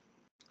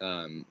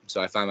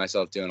 So I find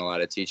myself doing a lot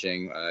of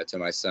teaching to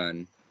my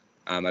son.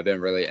 I've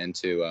been really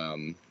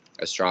into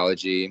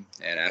astrology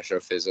and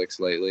astrophysics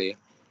lately,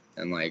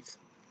 and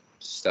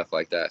stuff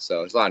like that. So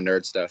there's a lot of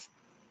nerd stuff,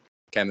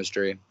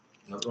 chemistry.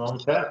 Nothing wrong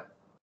with that.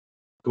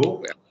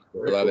 Cool. Yeah,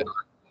 Very love it.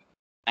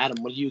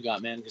 Adam, what do you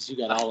got, man? Because you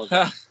got all of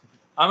it.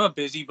 I'm a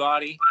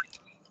busybody.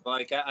 I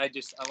like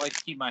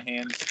to keep my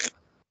hands.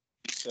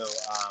 So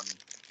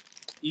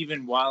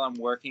even while I'm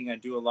working, I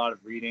do a lot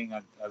of reading.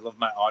 I love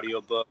my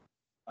audiobook,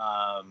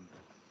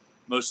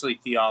 mostly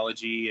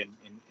theology and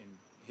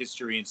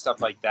history and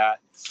stuff like that.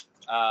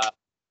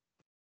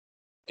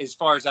 As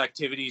far as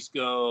activities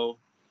go,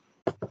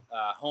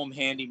 home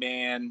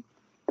handyman,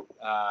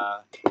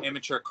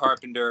 amateur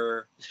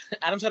carpenter.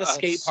 Adam's got a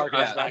skate park in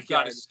his I've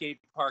got backyard. a skate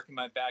park in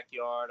my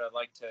backyard. I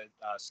like to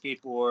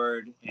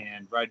skateboard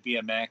and ride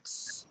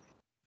BMX.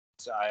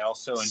 So I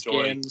also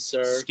enjoy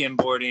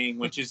skimboarding,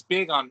 which is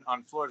big on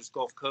Florida's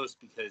Gulf Coast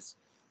because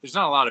there's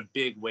not a lot of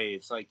big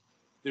waves. Like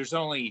there's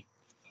only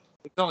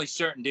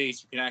certain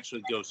days you can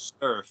actually go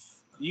surf.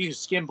 You can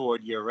skimboard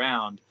year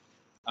round.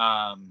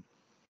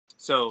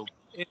 So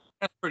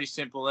that's pretty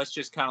simple. That's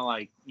just kind of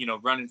like,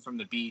 running from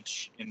the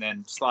beach and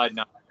then sliding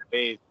out the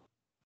wave.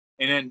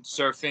 And then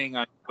surfing,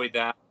 I enjoy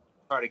that.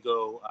 Try to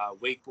go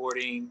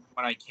wakeboarding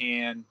when I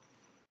can,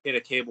 hit a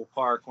cable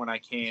park when I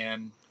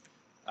can.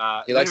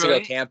 He likes to go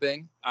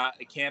camping.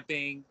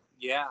 Camping,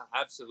 yeah,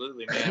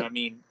 absolutely, man. I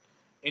mean,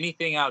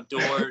 anything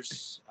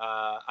outdoors.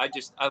 I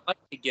like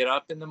to get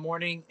up in the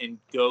morning and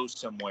go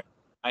somewhere.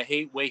 I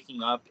hate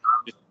waking up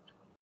just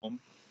home,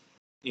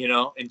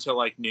 until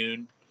like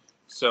noon.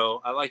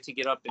 So I like to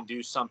get up and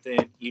do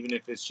something, even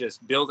if it's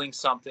just building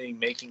something,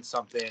 making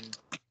something.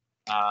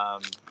 I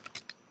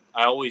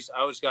always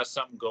got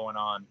something going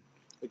on.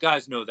 The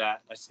guys know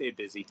that. I stay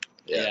busy.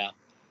 Yeah.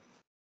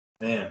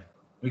 Man,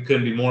 we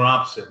couldn't be more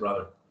opposite,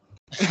 brother.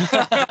 Such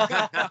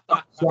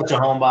a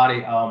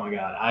homebody. Oh my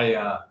God.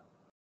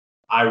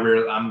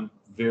 I'm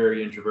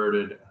very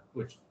introverted,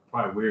 which is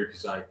probably weird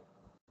because I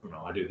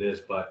do this,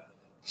 but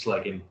it's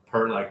like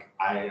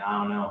I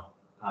don't know.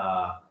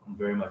 I'm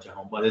very much at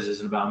home, but this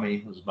isn't about me.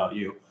 It was about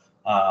you.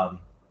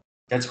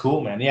 That's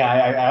cool, man. Yeah.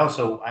 I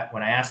also,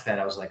 when I asked that,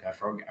 I was like,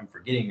 I'm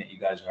forgetting that you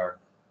guys are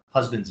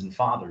husbands and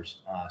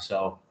fathers.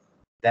 So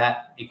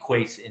that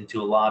equates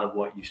into a lot of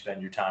what you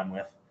spend your time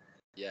with.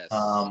 Yes.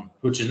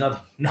 Which is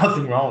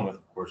nothing wrong with,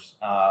 of course.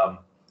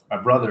 My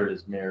brother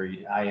is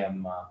married. I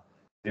am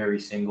very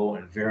single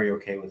and very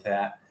okay with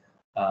that.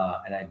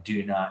 And I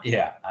do not.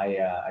 Yeah,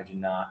 I do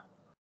not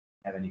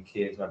have any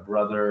kids. My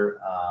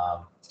brother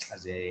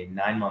has a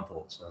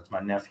 9-month-old, so that's my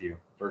nephew,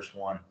 first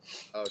one.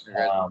 Oh,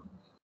 congrats.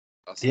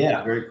 Awesome.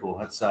 Yeah, very cool.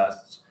 That's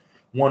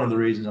one of the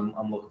reasons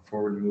I'm looking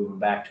forward to moving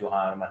back to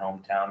Ohio, my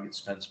hometown, get to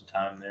spend some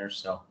time there.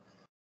 So,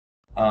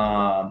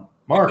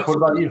 Mark, what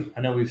about you?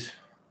 I know we've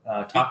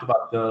talked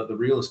about the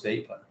real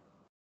estate, but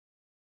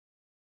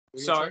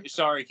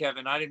sorry,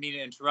 Kevin. I didn't mean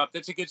to interrupt.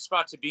 That's a good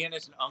spot to be in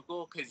as an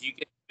uncle because you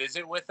get to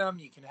visit with them.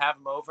 You can have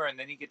them over, and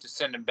then you get to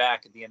send them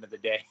back at the end of the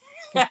day.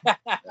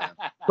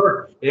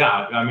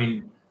 Yeah, I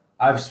mean,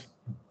 I've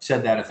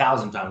said that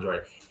 1,000 times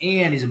already.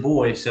 And he's a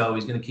boy, so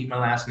he's going to keep my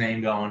last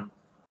name going.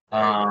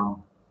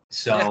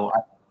 It's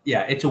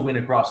a win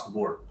across the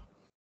board.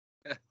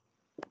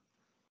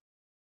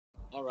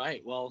 All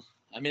right. Well,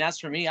 I mean, as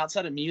for me,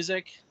 outside of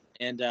music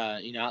and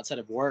outside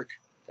of work,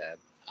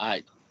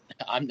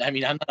 I'm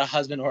not a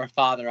husband or a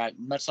father.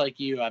 Much like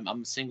you, I'm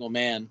a single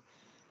man.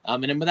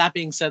 And with that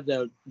being said,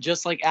 though,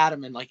 just like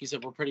Adam and like you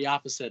said, we're pretty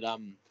opposite.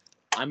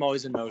 I'm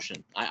always in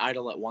motion. I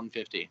idle at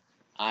 150.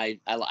 I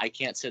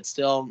can't sit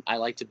still. I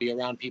like to be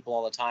around people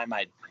all the time.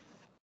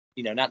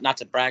 Not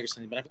to brag or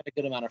something, but I've got a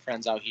good amount of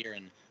friends out here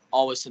and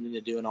always something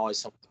to do and always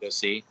something to go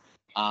see.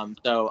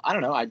 So I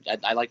don't know.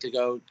 I like to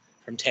go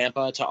from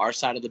Tampa to our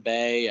side of the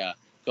bay,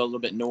 go a little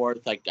bit north.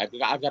 Like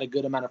I've got a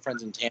good amount of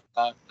friends in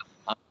Tampa.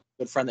 A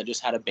good friend that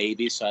just had a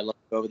baby, so I love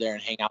to go over there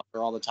and hang out with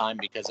her all the time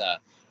because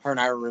her and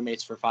I were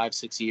roommates for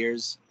 5-6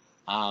 years.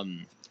 I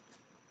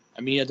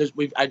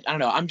don't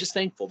know. I'm just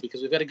thankful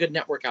because we've got a good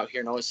network out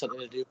here and always something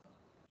to do.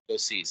 Go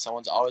see.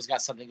 Someone's always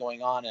got something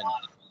going on and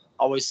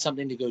always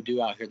something to go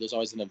do out here. There's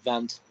always an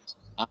event.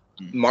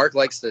 Mark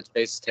likes to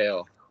chase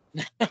tail.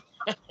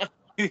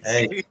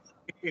 Hey,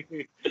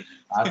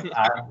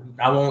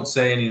 I won't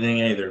say anything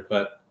either,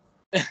 but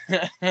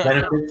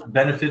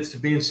benefits to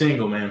being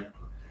single, man.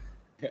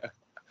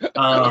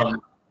 Are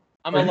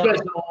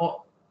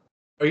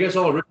you guys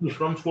all originally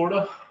from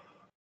Florida?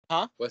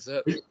 Huh? What's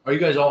up? Are you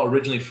guys all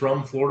originally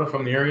from Florida,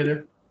 from the area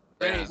there?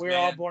 Yeah, we're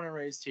all born and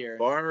raised here.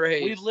 Born and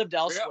raised. We've lived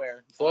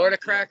elsewhere. Florida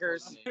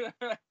crackers.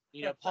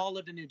 Paul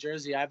lived in New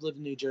Jersey. I've lived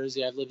in New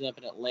Jersey. I've lived up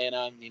in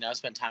Atlanta. I've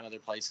spent time other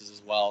places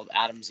as well.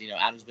 Adam's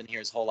been here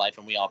his whole life,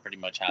 and we all pretty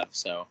much have.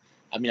 So,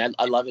 I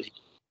love it. I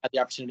had the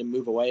opportunity to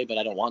move away, but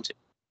I don't want to.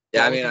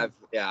 Yeah,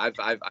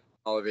 I've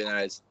all over the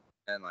United States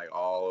and like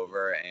all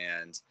over,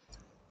 and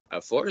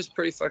Florida's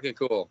pretty fucking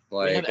cool.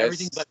 Like we have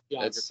everything but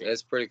geography.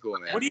 It's pretty cool,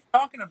 man. What are you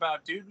talking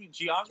about, dude?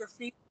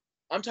 Geography?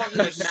 I'm talking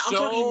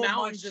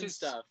mountains and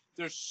stuff.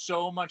 There's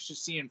so much to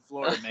see in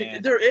Florida,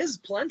 man. There is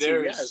plenty.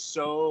 There's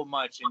so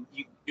much, and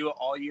you can do it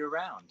all year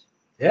round.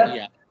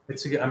 Yeah.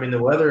 The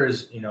weather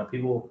is,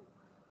 people.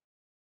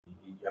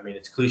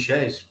 It's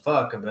cliche as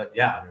fuck, but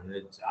yeah,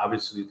 it's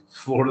obviously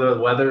Florida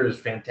weather is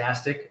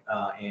fantastic,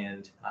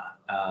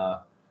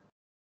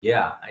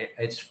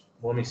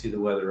 let me see the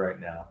weather right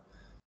now.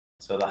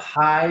 So the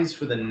highs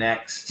for the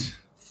next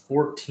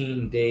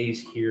 14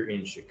 days here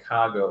in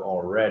Chicago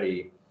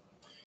already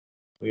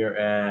We are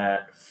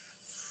at.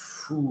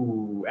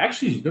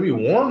 Actually, it's gonna be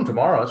warm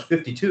tomorrow. It's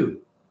 52.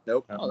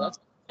 Nope. Oh, that's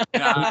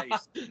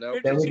Nice. Nope.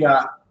 Then we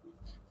got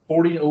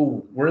 40.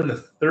 Oh, we're in the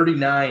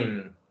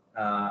 39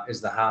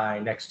 is the high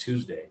next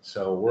Tuesday.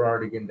 So we're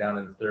already getting down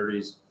in the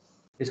 30s.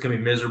 It's gonna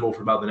be miserable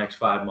for about the next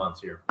 5 months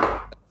here.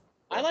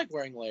 I like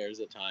wearing layers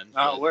at times.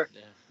 Oh, but, we're-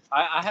 yeah.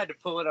 I had to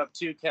pull it up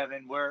too,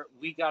 Kevin, where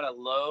we got a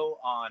low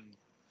on,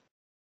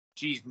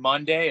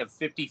 Monday of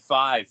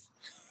 55.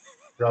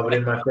 Rub it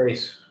in my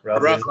face.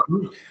 Rub Rough. it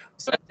in.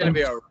 That's gonna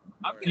be a.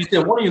 You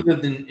said one of you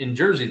lived in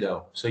Jersey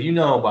though, so you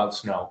know about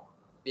snow.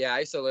 Yeah, I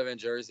used to live in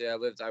Jersey.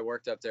 I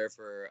worked up there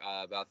for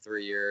about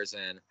 3 years,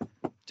 and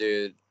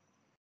dude,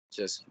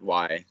 just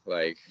why?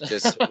 Like,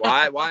 just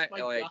why? Why? Oh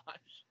my Like, gosh.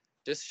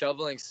 just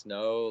shoveling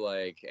snow,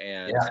 like,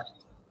 and Yeah.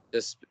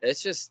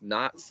 it's just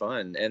not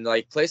fun. And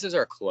like, places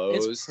are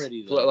closed.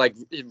 pretty, though. Like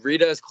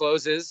Rita's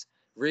closes.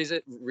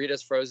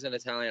 Rita's frozen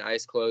Italian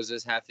ice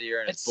closes half the year,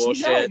 and it's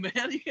bullshit. No,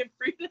 man, you get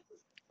free.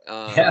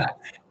 Yeah,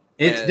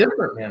 it's and-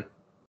 different, man.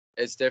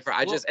 It's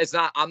different. Well- It's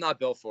not. I'm not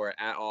built for it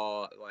at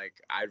all.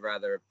 Like, I'd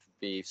rather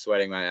be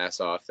sweating my ass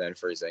off than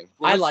freezing.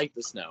 I like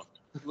the snow.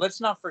 Let's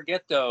not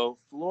forget, though,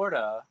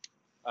 Florida,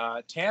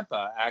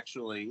 Tampa,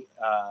 actually,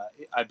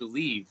 I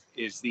believe,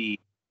 is the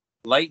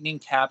lightning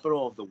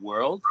capital of the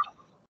world.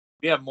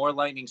 We have more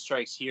lightning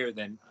strikes here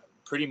than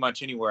pretty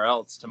much anywhere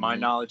else, to my Mhm.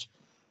 knowledge.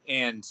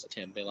 And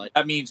Tampa like.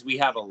 that means we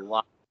have a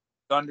lot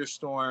of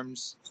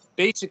thunderstorms.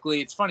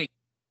 Basically, it's funny.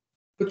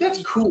 But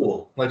that's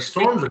cool. Like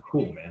storms are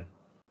cool, man.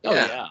 Oh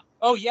Yeah. yeah.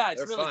 Oh, yeah, it's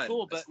They're really fun.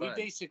 cool, but It's we fun.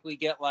 basically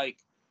get like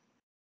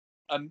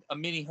a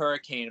mini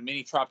hurricane, a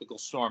mini tropical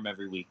storm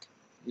every week.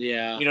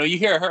 Yeah. You know, you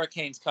hear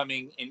hurricanes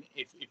coming, and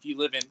if you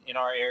live in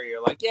our area,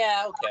 you're like,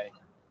 yeah, okay,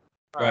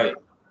 all right,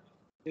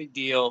 big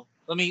deal.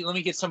 Let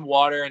me get some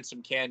water and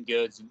some canned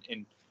goods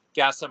and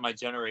gas up my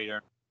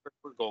generator.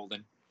 We're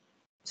golden.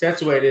 So that's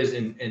the way it is.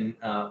 And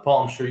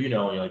Paul, I'm sure you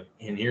know, like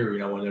in here, you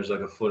know, when there's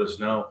like a foot of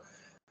snow.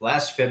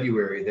 Last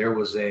February, there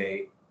was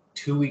a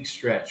 2-week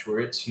stretch where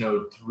it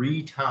snowed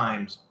 3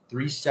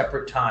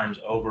 separate times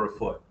over a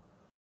foot.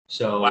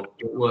 So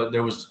Wow.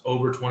 there was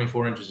over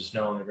 24 inches of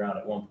snow on the ground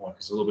at one point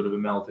because a little bit of it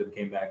melted,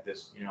 came back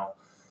this, you know.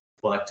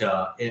 But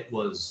it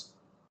was,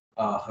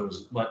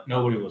 but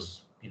nobody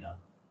was, you know,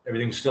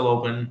 everything was still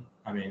open.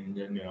 I mean,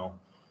 you know,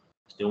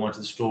 still went to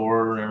the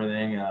store and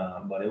everything,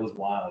 but it was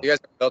wild. You guys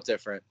are built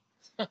different.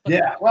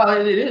 Yeah, well,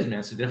 it is, man.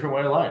 It's a different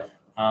way of life.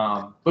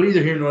 But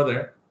either here nor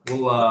there.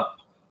 We'll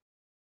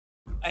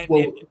And,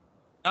 Well- and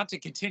not to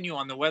continue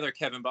on the weather,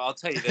 Kevin, but I'll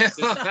tell you this.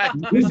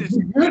 this is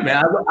good,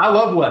 man. I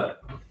love weather.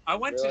 I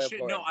went Really to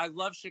important. I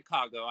love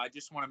Chicago. I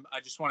just want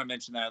to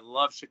mention that I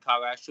love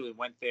Chicago. I actually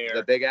went there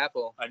The Big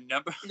Apple. a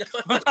number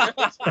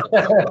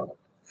The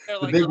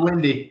like, big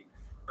windy.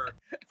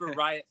 for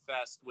Riot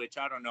Fest, which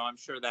I don't know. I'm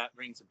sure that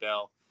rings a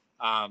bell.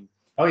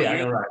 Oh yeah, I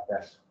know right.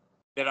 Yes.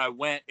 That I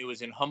went. It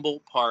was in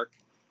Humboldt Park,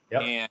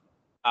 Yep. and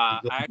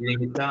You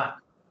didn't get shot.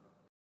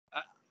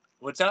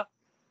 what's up?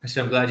 I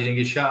said I'm glad you didn't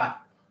get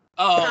shot.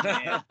 Oh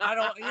man, I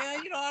don't. Yeah,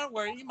 I don't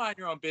worry. You mind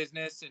your own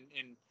business,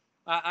 and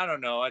I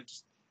don't know. I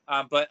just,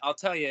 but I'll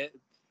tell you,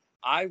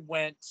 I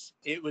went.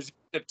 It was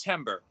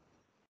September.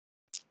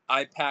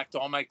 I packed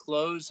all my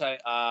clothes.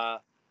 I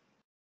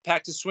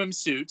packed a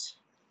swimsuit,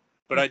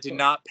 but I did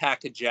not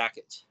pack a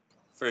jacket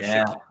for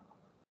Yeah.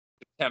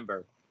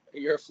 September.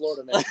 You're a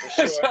Florida man for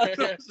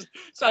sure.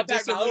 So I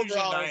packed my disillusioned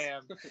overalls.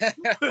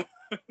 I am.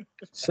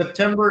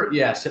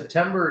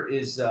 September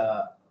is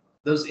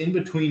those in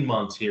between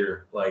months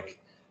here, like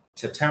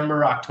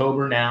September,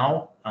 October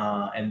now,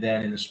 and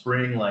then in the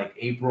spring, like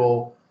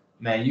April.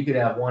 Man, you could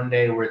have one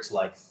day where it's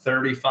like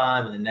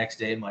 35, and the next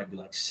day it might be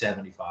like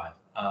 75.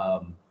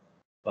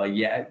 But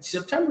yeah,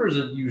 September is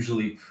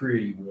usually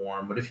pretty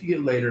warm. But if you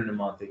get later in the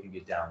month, it can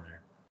get down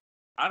there.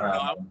 I don't know.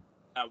 I Um, was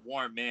that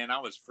warm, man. I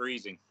was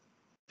freezing.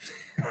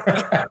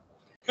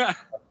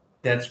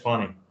 That's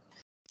funny.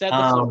 That's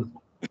the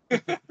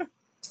Florida.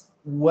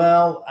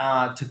 Well,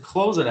 to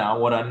close it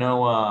out, what I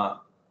know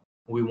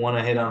we want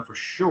to hit on for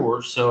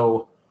sure.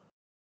 So,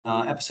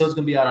 episode's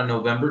gonna be out on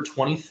November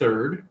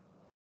 23rd.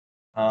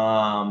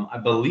 I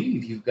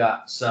believe you've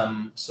got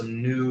some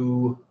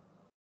new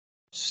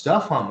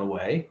stuff on the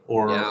way,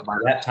 or Yeah. by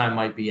that time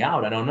might be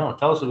out. I don't know.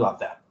 Tell us about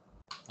that.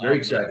 Very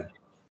excited.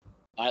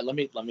 All right, let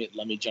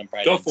me jump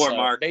right Go in. for it, So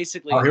Mark.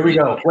 Basically, Oh, here we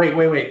go.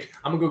 Wait.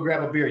 I'm gonna go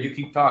grab a beer. You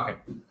keep talking.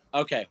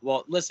 Okay,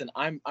 well, listen,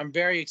 I'm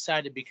very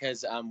excited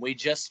because we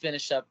just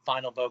finished up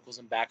final vocals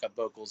and backup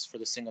vocals for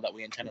the single that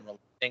we intend on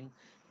releasing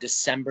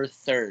December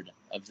 3rd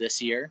of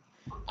this year.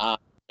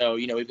 So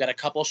we've got a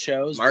couple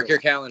shows. Mark your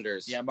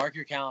calendars. Yeah, mark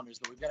your calendars.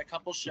 But we've got a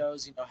couple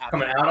shows. Coming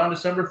Happening. out on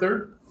December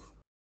 3rd.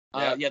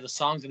 Yeah, the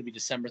song's gonna be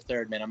December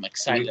 3rd, man. I'm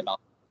excited about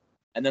it.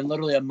 And then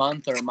literally a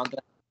month and after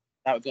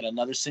that, we've got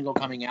another single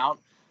coming out.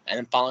 And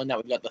then following that,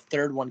 we've got the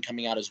third one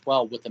coming out as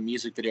well with a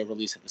music video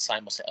release at the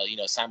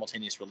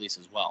simultaneous release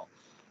as well.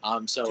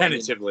 So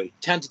Tentatively.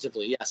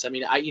 Tentatively, yes. I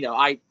mean, I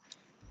know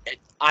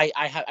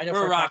We're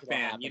for a rock fact it'll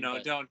band,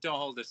 happen, but- don't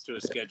hold us to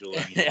a schedule or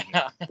anything.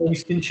 yeah.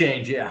 Things can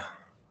change. Yeah.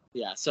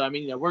 Yeah, so I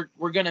mean,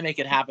 we're gonna make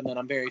it happen. And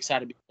I'm very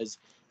excited because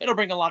it'll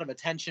bring a lot of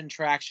attention,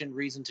 traction,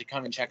 reason to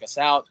come and check us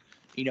out.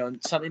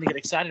 And something to get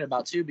excited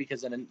about too,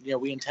 because then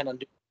we intend on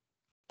doing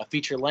a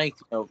feature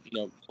length,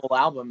 full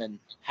album and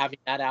having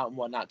that out and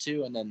whatnot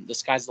too. And then the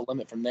sky's the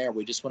limit from there.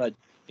 We just want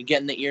to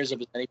get in the ears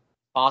of as many people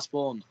as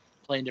possible and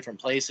play in different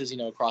places,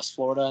 across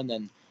Florida, and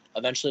then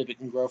eventually if it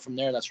can grow from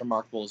there, that's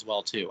remarkable as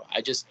well too.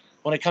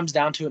 When it comes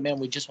down to it, man,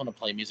 we just want to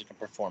play music and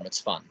perform. It's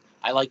fun.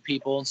 I like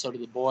people, and so do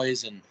the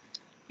boys, and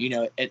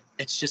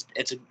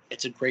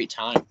it's a great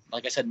time.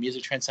 Like I said,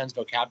 music transcends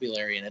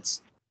vocabulary, and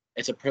it's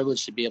a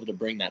privilege to be able to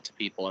bring that to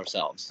people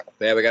ourselves.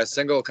 Yeah, we got a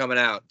single coming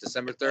out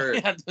December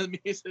 3rd. Yeah, the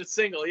music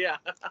single, yeah.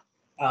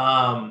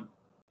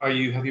 Have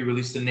you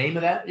released the name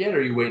of that yet, or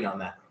are you waiting on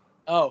that?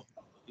 Oh,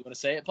 you want to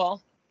say it,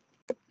 Paul?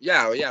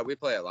 Yeah, we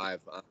play it live.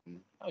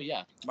 Oh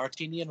yeah,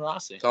 Martini and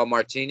Rossi. It's called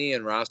Martini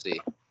and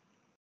Rossi.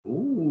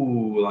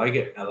 Ooh, I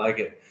like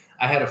it.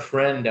 I had a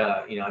friend,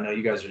 I know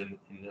you guys are in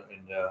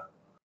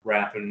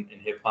rap and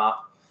hip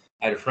hop.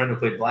 I had a friend who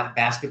played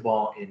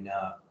basketball in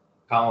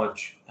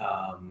college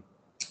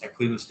at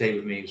Cleveland State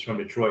with me. He was from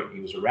Detroit, and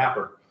he was a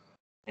rapper.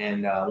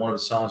 And one of the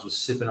songs was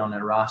 "Sipping on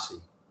That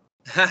Rossi."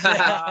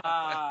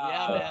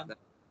 Yeah, man.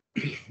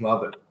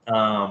 Love it.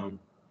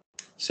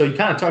 So you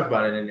kind of talked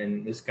about it,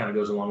 and this kind of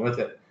goes along with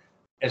it.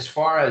 As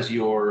far as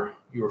your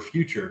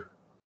future,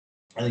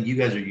 I think you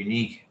guys are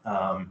unique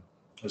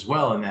as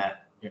well in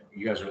that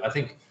you guys are. I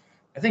think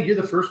you're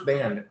the first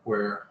band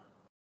where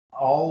I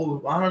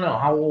don't know,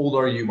 how old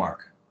are you,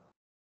 Mark?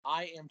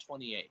 I am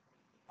 28.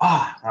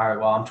 All right.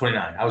 Well, I'm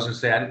 29. I was going to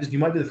say you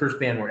might be the first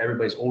band where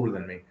everybody's older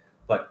than me,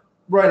 but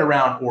right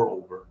around or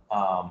over.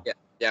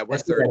 Yeah, we're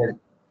 30.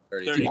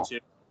 32.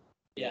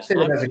 Yeah. Say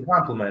that as a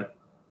compliment.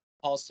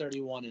 Paul's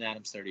 31 and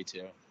Adam's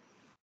 32.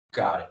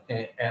 Got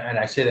it. And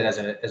I say that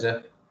as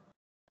a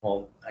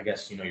well, I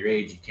guess your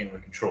age you can't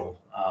really control,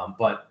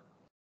 but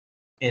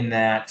in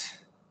that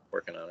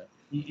Working on it.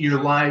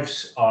 Your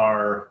lives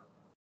are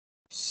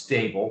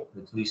stable,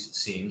 at least it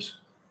seems.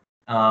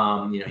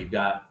 You've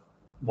got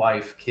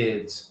wife,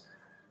 kids.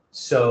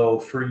 So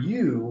for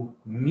you,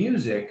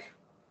 music,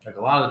 like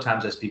a lot of the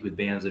times I speak with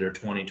bands that are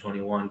 20,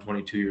 21,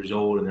 22 years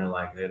old, and they're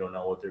like, they don't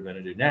know what they're going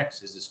to do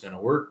next. Is this going to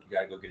work? You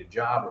got to go get a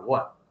job or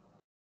what?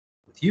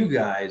 With you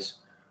guys,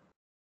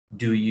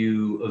 do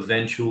you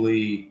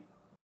eventually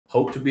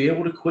hope to be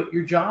able to quit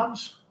your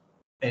jobs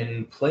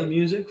and play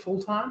music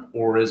full time?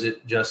 Or is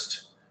it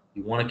just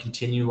you want to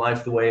continue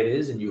life the way it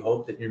is and you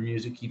hope that your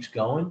music keeps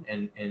going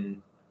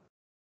and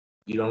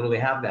you don't really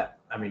have that?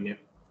 I mean, it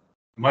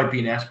might be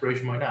an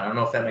aspiration, might not. I don't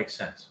know if that makes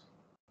sense.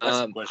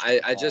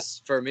 I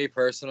just, for me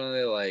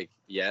personally, like,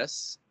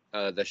 yes.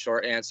 The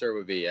short answer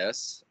would be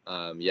yes.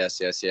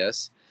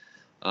 Yes.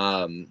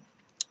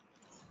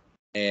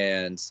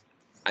 And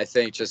I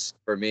think just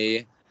for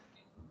me,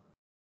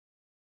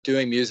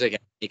 doing music in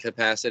any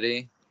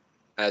capacity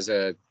as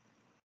a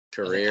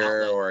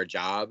career or a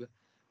job,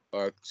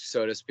 or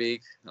so to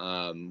speak,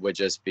 would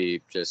just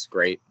be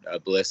great,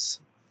 bliss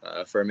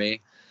for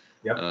me.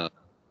 Yep.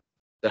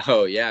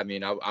 So yeah, I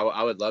mean,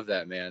 I would love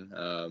that, man.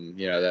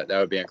 That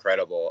would be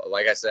incredible.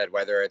 Like I said,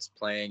 whether it's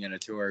playing in a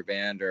touring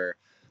band or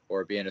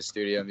being a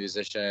studio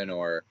musician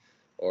or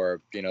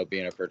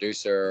being a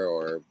producer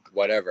or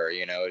whatever,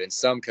 in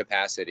some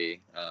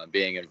capacity,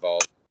 being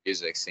involved in the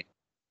music scene,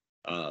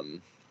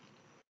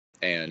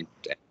 and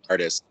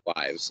artists'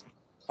 lives.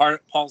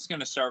 Paul's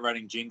gonna start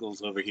writing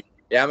jingles over here.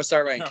 Yeah, I'm gonna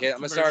start writing kids.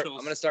 I'm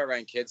Commercials. gonna start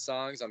writing kids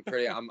songs. I'm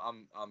kind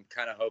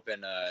of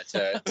hoping to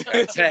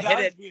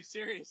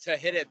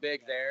hit it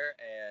big there,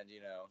 and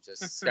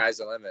just sky's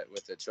the limit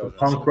with the children.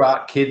 Punk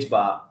rock kids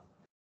bop.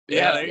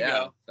 Yeah, there you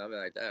go. Something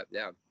like that.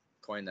 Yeah,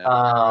 coin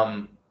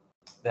that.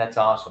 That's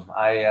awesome.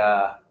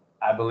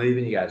 I believe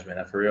in you guys,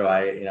 man. For real.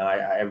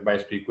 Everybody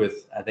I speak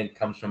with, I think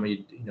comes from a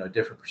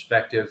different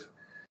perspective.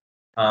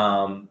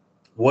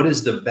 What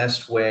is the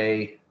best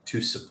way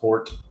to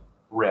support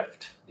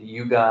Rift? Do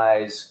you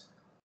guys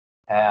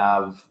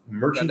have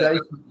merchandise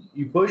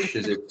you push?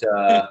 Is it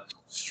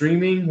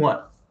streaming?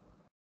 What?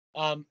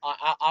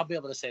 I'll be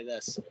able to say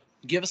this.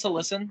 Give us a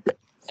listen.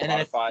 And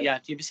then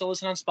give us a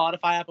listen on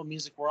Spotify, Apple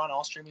Music. We're on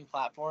all streaming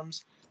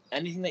platforms.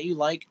 Anything that you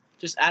like,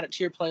 just add it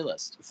to your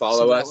playlist.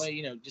 Follow us. That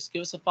way, just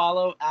give us a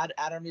follow, add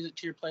our music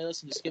to your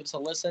playlist, and just give us a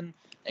listen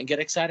and get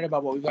excited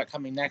about what we've got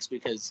coming next,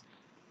 because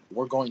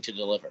we're going to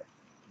deliver.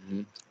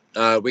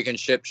 Mm-hmm. We can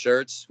ship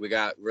shirts. We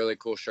got really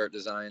cool shirt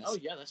designs. Oh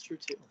yeah, that's true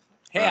too.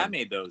 Hey, I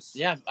made those.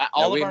 Yeah,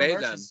 all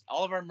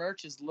of our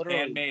merch is literally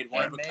handmade,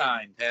 one of a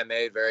kind.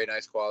 Handmade, very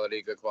nice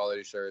quality, good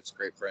quality shirts,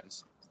 great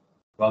prints.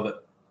 Love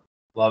it.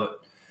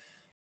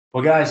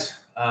 Well, guys,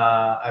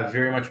 I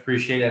very much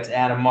appreciate it. That's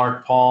Adam,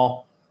 Mark,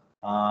 Paul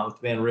with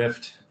the band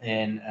Rift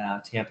in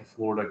Tampa,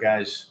 Florida,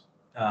 guys.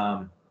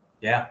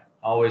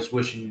 Always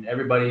wishing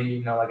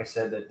everybody, like I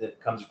said, that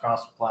comes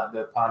across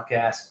the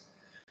podcast,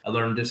 I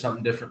learned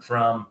something different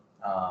from,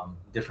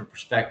 different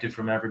perspective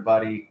from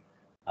everybody.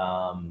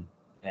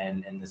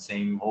 And the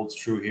same holds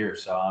true here.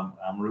 So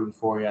I'm rooting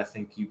for you. I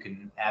think you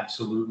can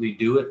absolutely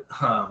do it.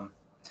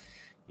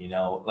 You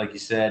know, like you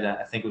said,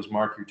 I think it was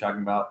Mark you were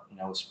talking about, you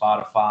know, with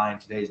Spotify in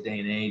today's day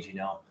and age, you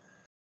know,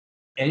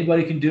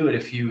 anybody can do it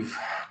if you've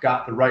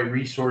got the right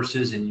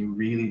resources and you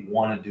really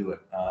want to do it.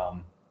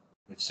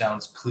 It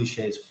sounds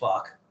cliche as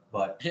fuck,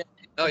 but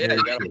Oh yeah,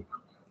 you gotta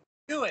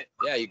Do it.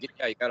 yeah, you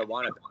gotta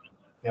want it.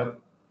 yep.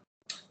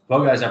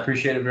 Well, guys, I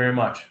appreciate it very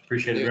much.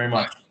 Appreciate it very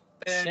much.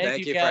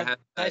 Thank you for Kev. having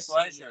Nice us.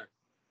 pleasure.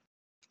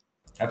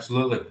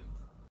 Absolutely.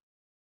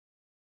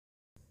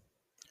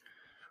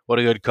 What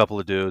a good couple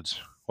of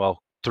dudes.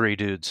 Well, 3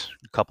 dudes.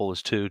 A couple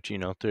is 2. You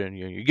know,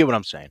 you get what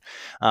I'm saying.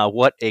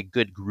 What a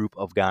good group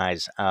of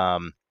guys.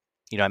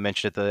 You know, I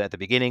mentioned at the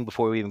beginning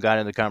before we even got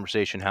into the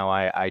conversation how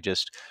I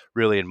just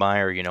really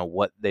admire, you know,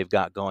 what they've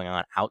got going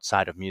on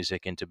outside of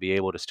music, and to be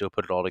able to still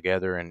put it all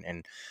together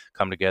and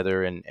come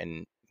together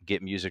and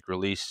get music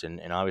released.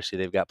 And obviously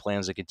they've got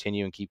plans to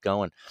continue and keep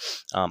going.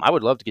 I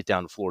would love to get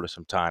down to Florida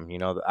sometime. You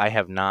know, I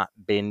have not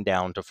been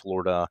down to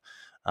Florida,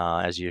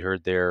 as you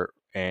heard there,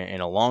 in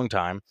a long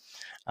time.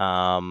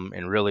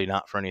 And really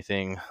not for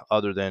anything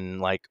other than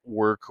like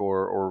work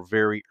or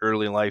very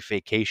early life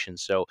vacation.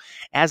 So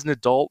as an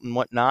adult and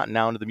whatnot,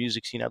 now into the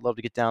music scene, I'd love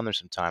to get down there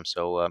sometime.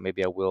 So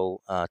maybe I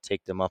will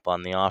take them up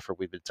on the offer.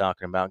 We've been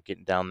talking about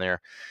getting down there,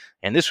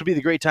 and this would be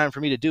the great time for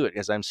me to do it,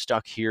 as I'm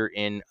stuck here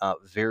in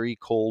very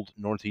cold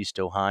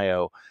Northeast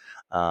Ohio,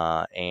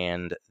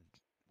 and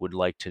would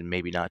like to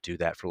maybe not do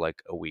that for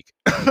like a week.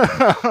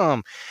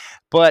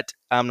 But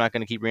I'm not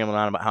going to keep rambling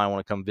on about how I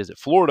want to come visit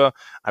Florida.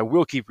 I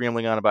will keep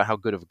rambling on about how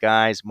good of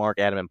guys Mark,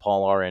 Adam, and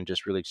Paul are, and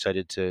just really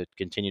excited to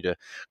continue to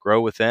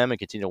grow with them and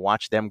continue to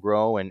watch them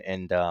grow. And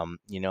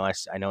you know,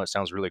 I know it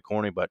sounds really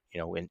corny, but you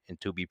know, and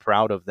to be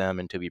proud of them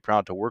and to be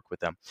proud to work with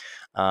them.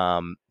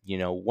 You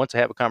know, once I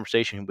have a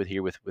conversation with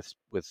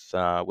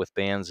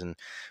bands and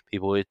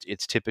people,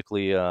 it's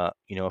typically you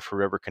know, a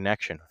forever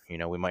connection. You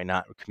know, we might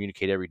not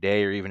communicate every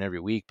day or even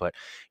every week, but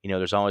you know,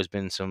 there's always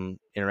been some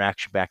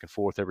interaction back and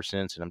forth ever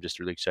since, and I'm just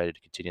really excited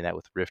to continue that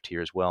with Rift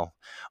here as well.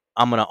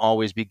 I'm gonna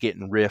always be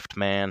getting Rift,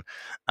 man.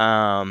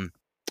 That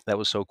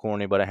was so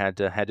corny, but I had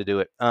to do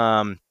it.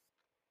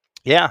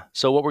 Yeah,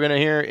 so what we're going to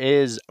hear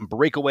is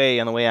Breakaway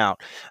on the way out.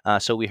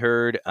 So we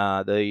heard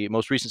the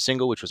most recent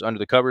single, which was Under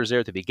the Covers there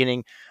at the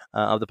beginning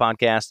of the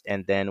podcast,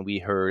 and then we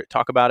heard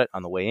Talk About It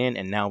on the way in,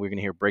 and now we're going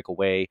to hear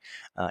Breakaway.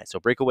 So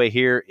Breakaway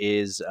here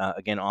is,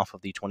 again, off of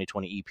the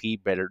 2020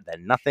 EP, Better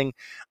Than Nothing,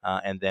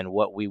 and then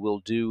what we will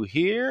do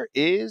here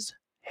is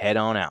head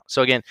on out.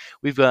 So again,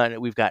 we've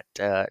got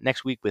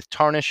next week with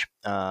Tarnish,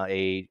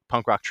 a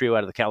punk rock trio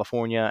out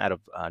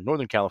of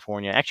Northern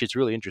California. Actually, it's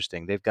really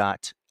interesting. They've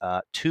got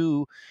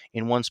 2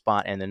 in one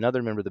spot, and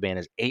another member of the band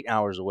is 8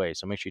 hours away.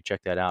 So make sure you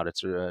check that out.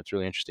 It's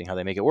really interesting how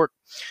they make it work.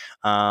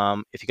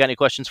 If you got any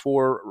questions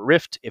for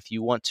Rift, if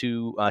you want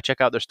to check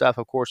out their stuff,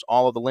 of course,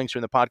 all of the links are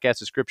in the podcast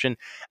description.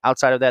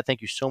 Outside of that,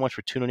 thank you so much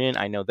for tuning in.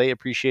 I know they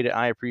appreciate it.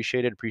 I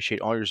appreciate it. Appreciate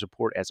all your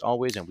support as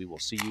always, and we will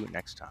see you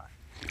next time.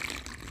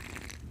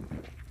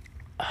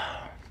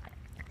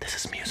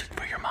 This is music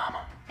for your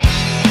mama.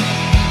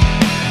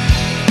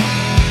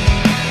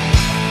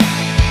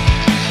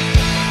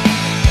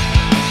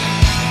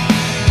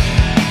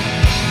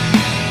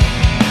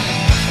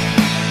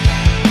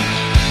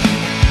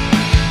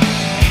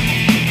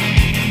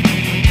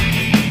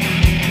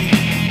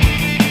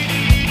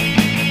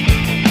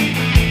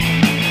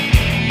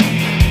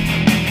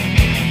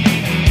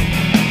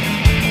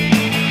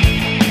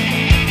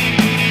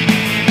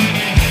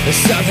 There's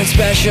something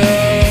special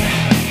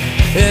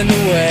in the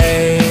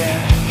way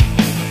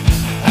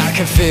I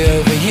can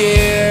feel the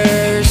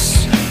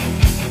years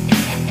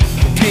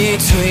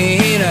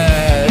between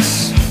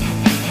us,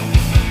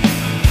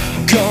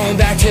 going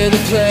back to the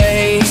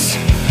place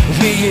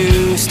we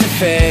used to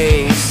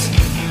face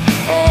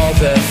all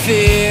the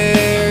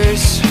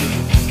fears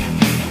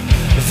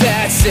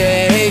that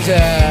saved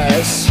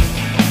us.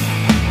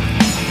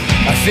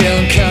 I feel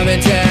I'm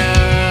coming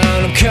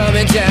down, I'm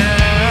coming down.